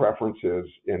market preferences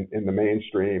in the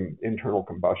mainstream internal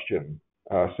combustion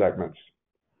segments.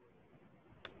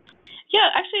 Yeah,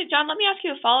 actually, John, let me ask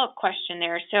you a follow-up question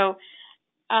there. So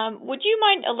would you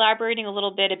mind elaborating a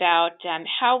little bit about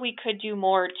how we could do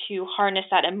more to harness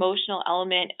that emotional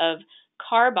element of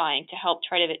car buying to help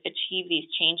try to achieve these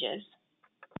changes?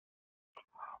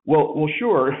 Well,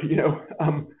 sure.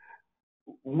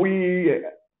 We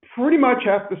pretty much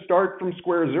have to start from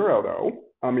square zero, though.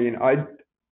 I mean,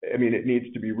 it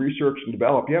needs to be researched and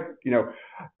developed.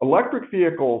 Electric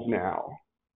vehicles now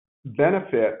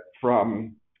benefit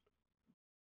from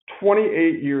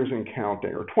 28 years and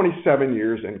counting, or 27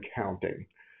 years and counting.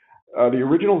 The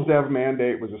original ZEV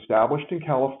mandate was established in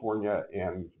California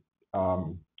in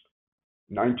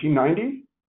 1990.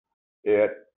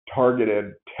 It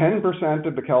targeted 10%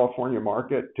 of the California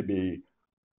market to be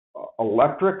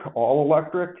electric, all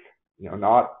electric,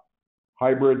 not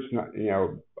hybrids,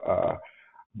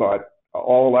 but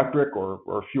all electric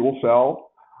or fuel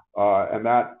cell. And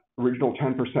that original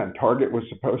 10% target was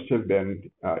supposed to have been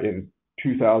in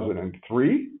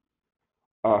 2003,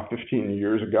 15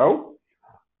 years ago.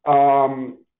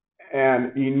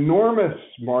 And enormous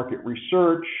market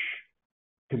research,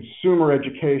 consumer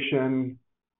education,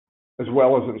 as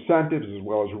well as incentives, as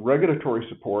well as regulatory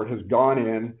support has gone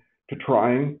in to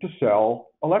trying to sell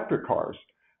electric cars.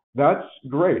 That's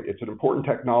great. It's an important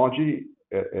technology.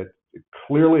 It's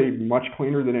clearly much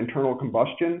cleaner than internal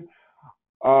combustion.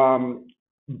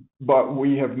 But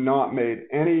we have not made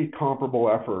any comparable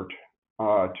effort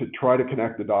to try to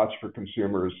connect the dots for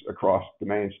consumers across the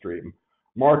mainstream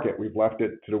market. We've left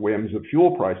it to the whims of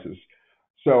fuel prices.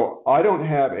 So I don't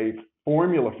have a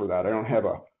formula for that. I don't have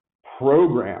a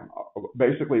program.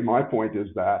 Basically, my point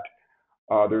is that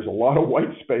there's a lot of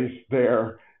white space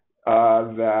there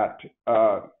that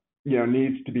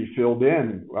needs to be filled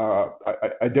in.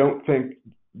 I don't think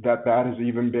that has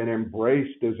even been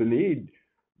embraced as a need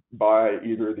by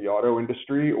either the auto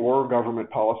industry or government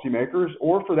policymakers,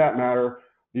 or for that matter,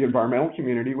 the environmental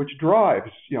community, which drives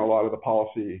a lot of the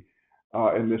policy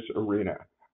in this arena.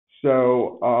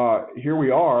 So here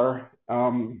we are,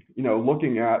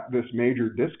 looking at this major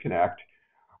disconnect.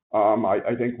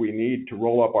 I think we need to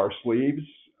roll up our sleeves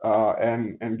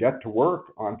and get to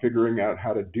work on figuring out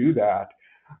how to do that.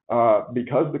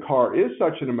 Because the car is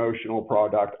such an emotional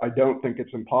product, I don't think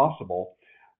it's impossible.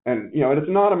 And it's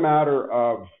not a matter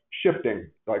of shifting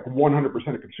like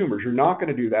 100% of consumers. You're not going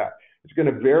to do that. It's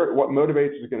going to vary. What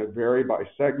motivates is going to vary by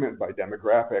segment, by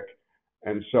demographic,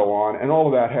 and so on. And all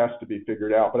of that has to be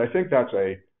figured out. But I think that's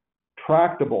a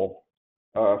tractable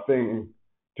thing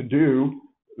to do.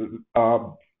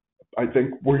 I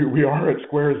think we are at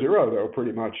square zero, though,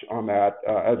 pretty much on that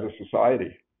as a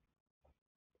society.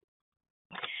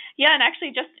 Yeah, and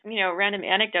actually, just random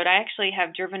anecdote. I actually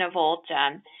have driven a Volt,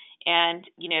 and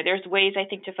there's ways I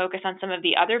think to focus on some of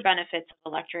the other benefits of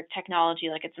electric technology.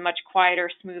 Like it's a much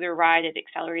quieter, smoother ride. It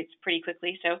accelerates pretty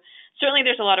quickly. So certainly,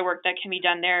 there's a lot of work that can be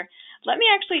done there. Let me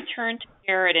actually turn to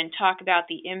Jared and talk about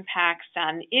the impacts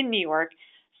in New York.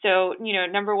 So,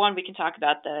 number one, we can talk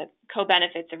about the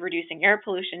co-benefits of reducing air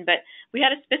pollution, but we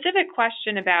had a specific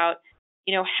question about,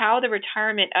 how the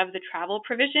retirement of the travel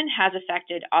provision has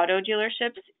affected auto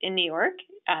dealerships in New York,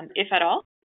 if at all.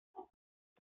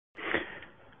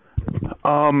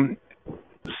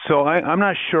 So I'm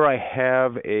not sure I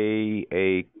have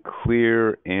a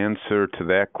clear answer to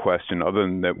that question, other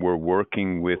than that we're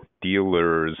working with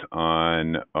dealers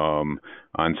on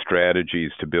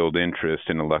strategies to build interest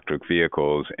in electric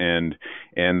vehicles, and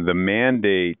the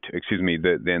mandate,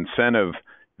 the incentive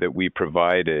that we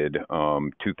provided,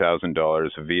 $2,000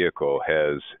 a vehicle,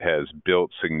 has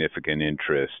built significant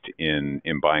interest in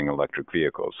buying electric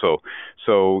vehicles. So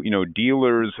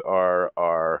dealers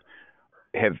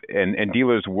and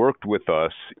dealers worked with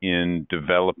us in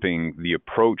developing the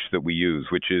approach that we use,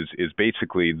 which is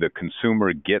basically the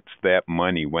consumer gets that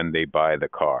money when they buy the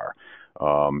car.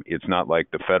 It's not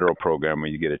like the federal program where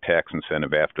you get a tax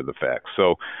incentive after the fact.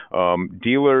 So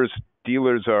dealers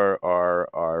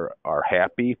are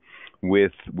happy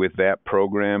with that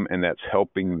program, and that's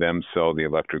helping them sell the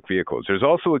electric vehicles. There's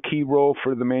also a key role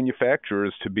for the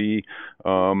manufacturers to be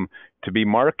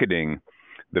marketing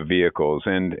the vehicles,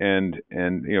 and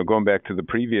going back to the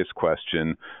previous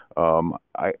question,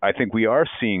 I think we are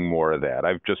seeing more of that.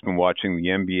 I've just been watching the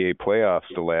NBA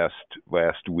playoffs the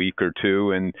last week or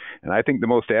two, and I think the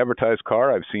most advertised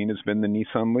car I've seen has been the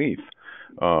Nissan Leaf.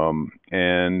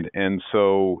 And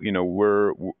so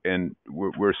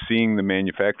we're seeing the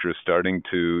manufacturers starting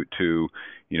to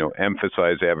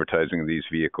emphasize advertising of these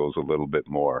vehicles a little bit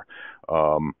more.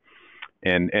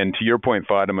 And to your point,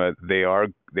 Fatima, they are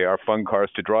fun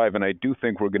cars to drive, and I do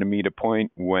think we're going to meet a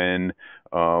point when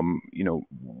when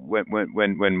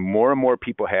more and more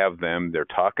people have them, they're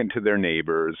talking to their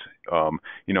neighbors.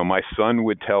 My son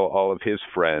would tell all of his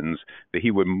friends that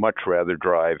he would much rather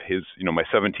drive my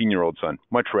 17-year-old son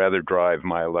much rather drive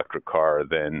my electric car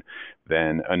than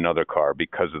another car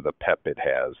because of the pep it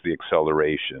has, the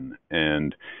acceleration,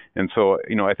 and so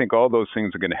I think all those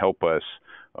things are going to help us.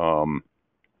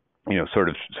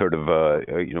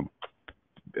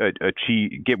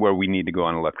 Get where we need to go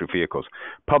on electric vehicles.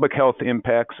 Public health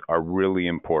impacts are really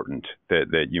important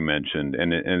that you mentioned,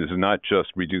 and it's not just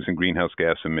reducing greenhouse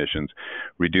gas emissions,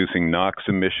 reducing NOx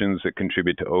emissions that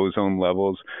contribute to ozone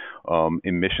levels,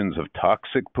 emissions of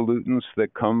toxic pollutants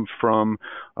that come from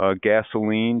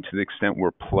gasoline. To the extent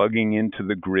we're plugging into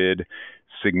the grid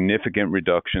significant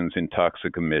reductions in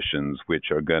toxic emissions, which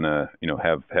are going to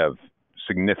have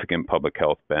significant public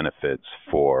health benefits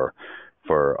for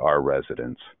our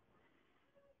residents.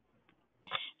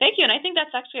 Thank you, and I think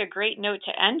that's actually a great note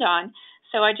to end on.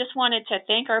 So I just wanted to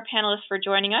thank our panelists for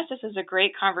joining us. This is a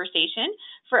great conversation.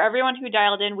 For everyone who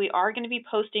dialed in, we are going to be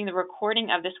posting the recording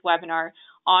of this webinar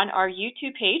on our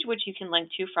YouTube page, which you can link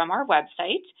to from our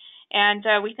website. And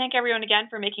we thank everyone again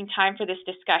for making time for this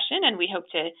discussion, and we hope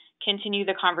to continue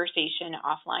the conversation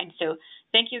offline. So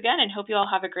thank you again, and hope you all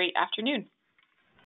have a great afternoon.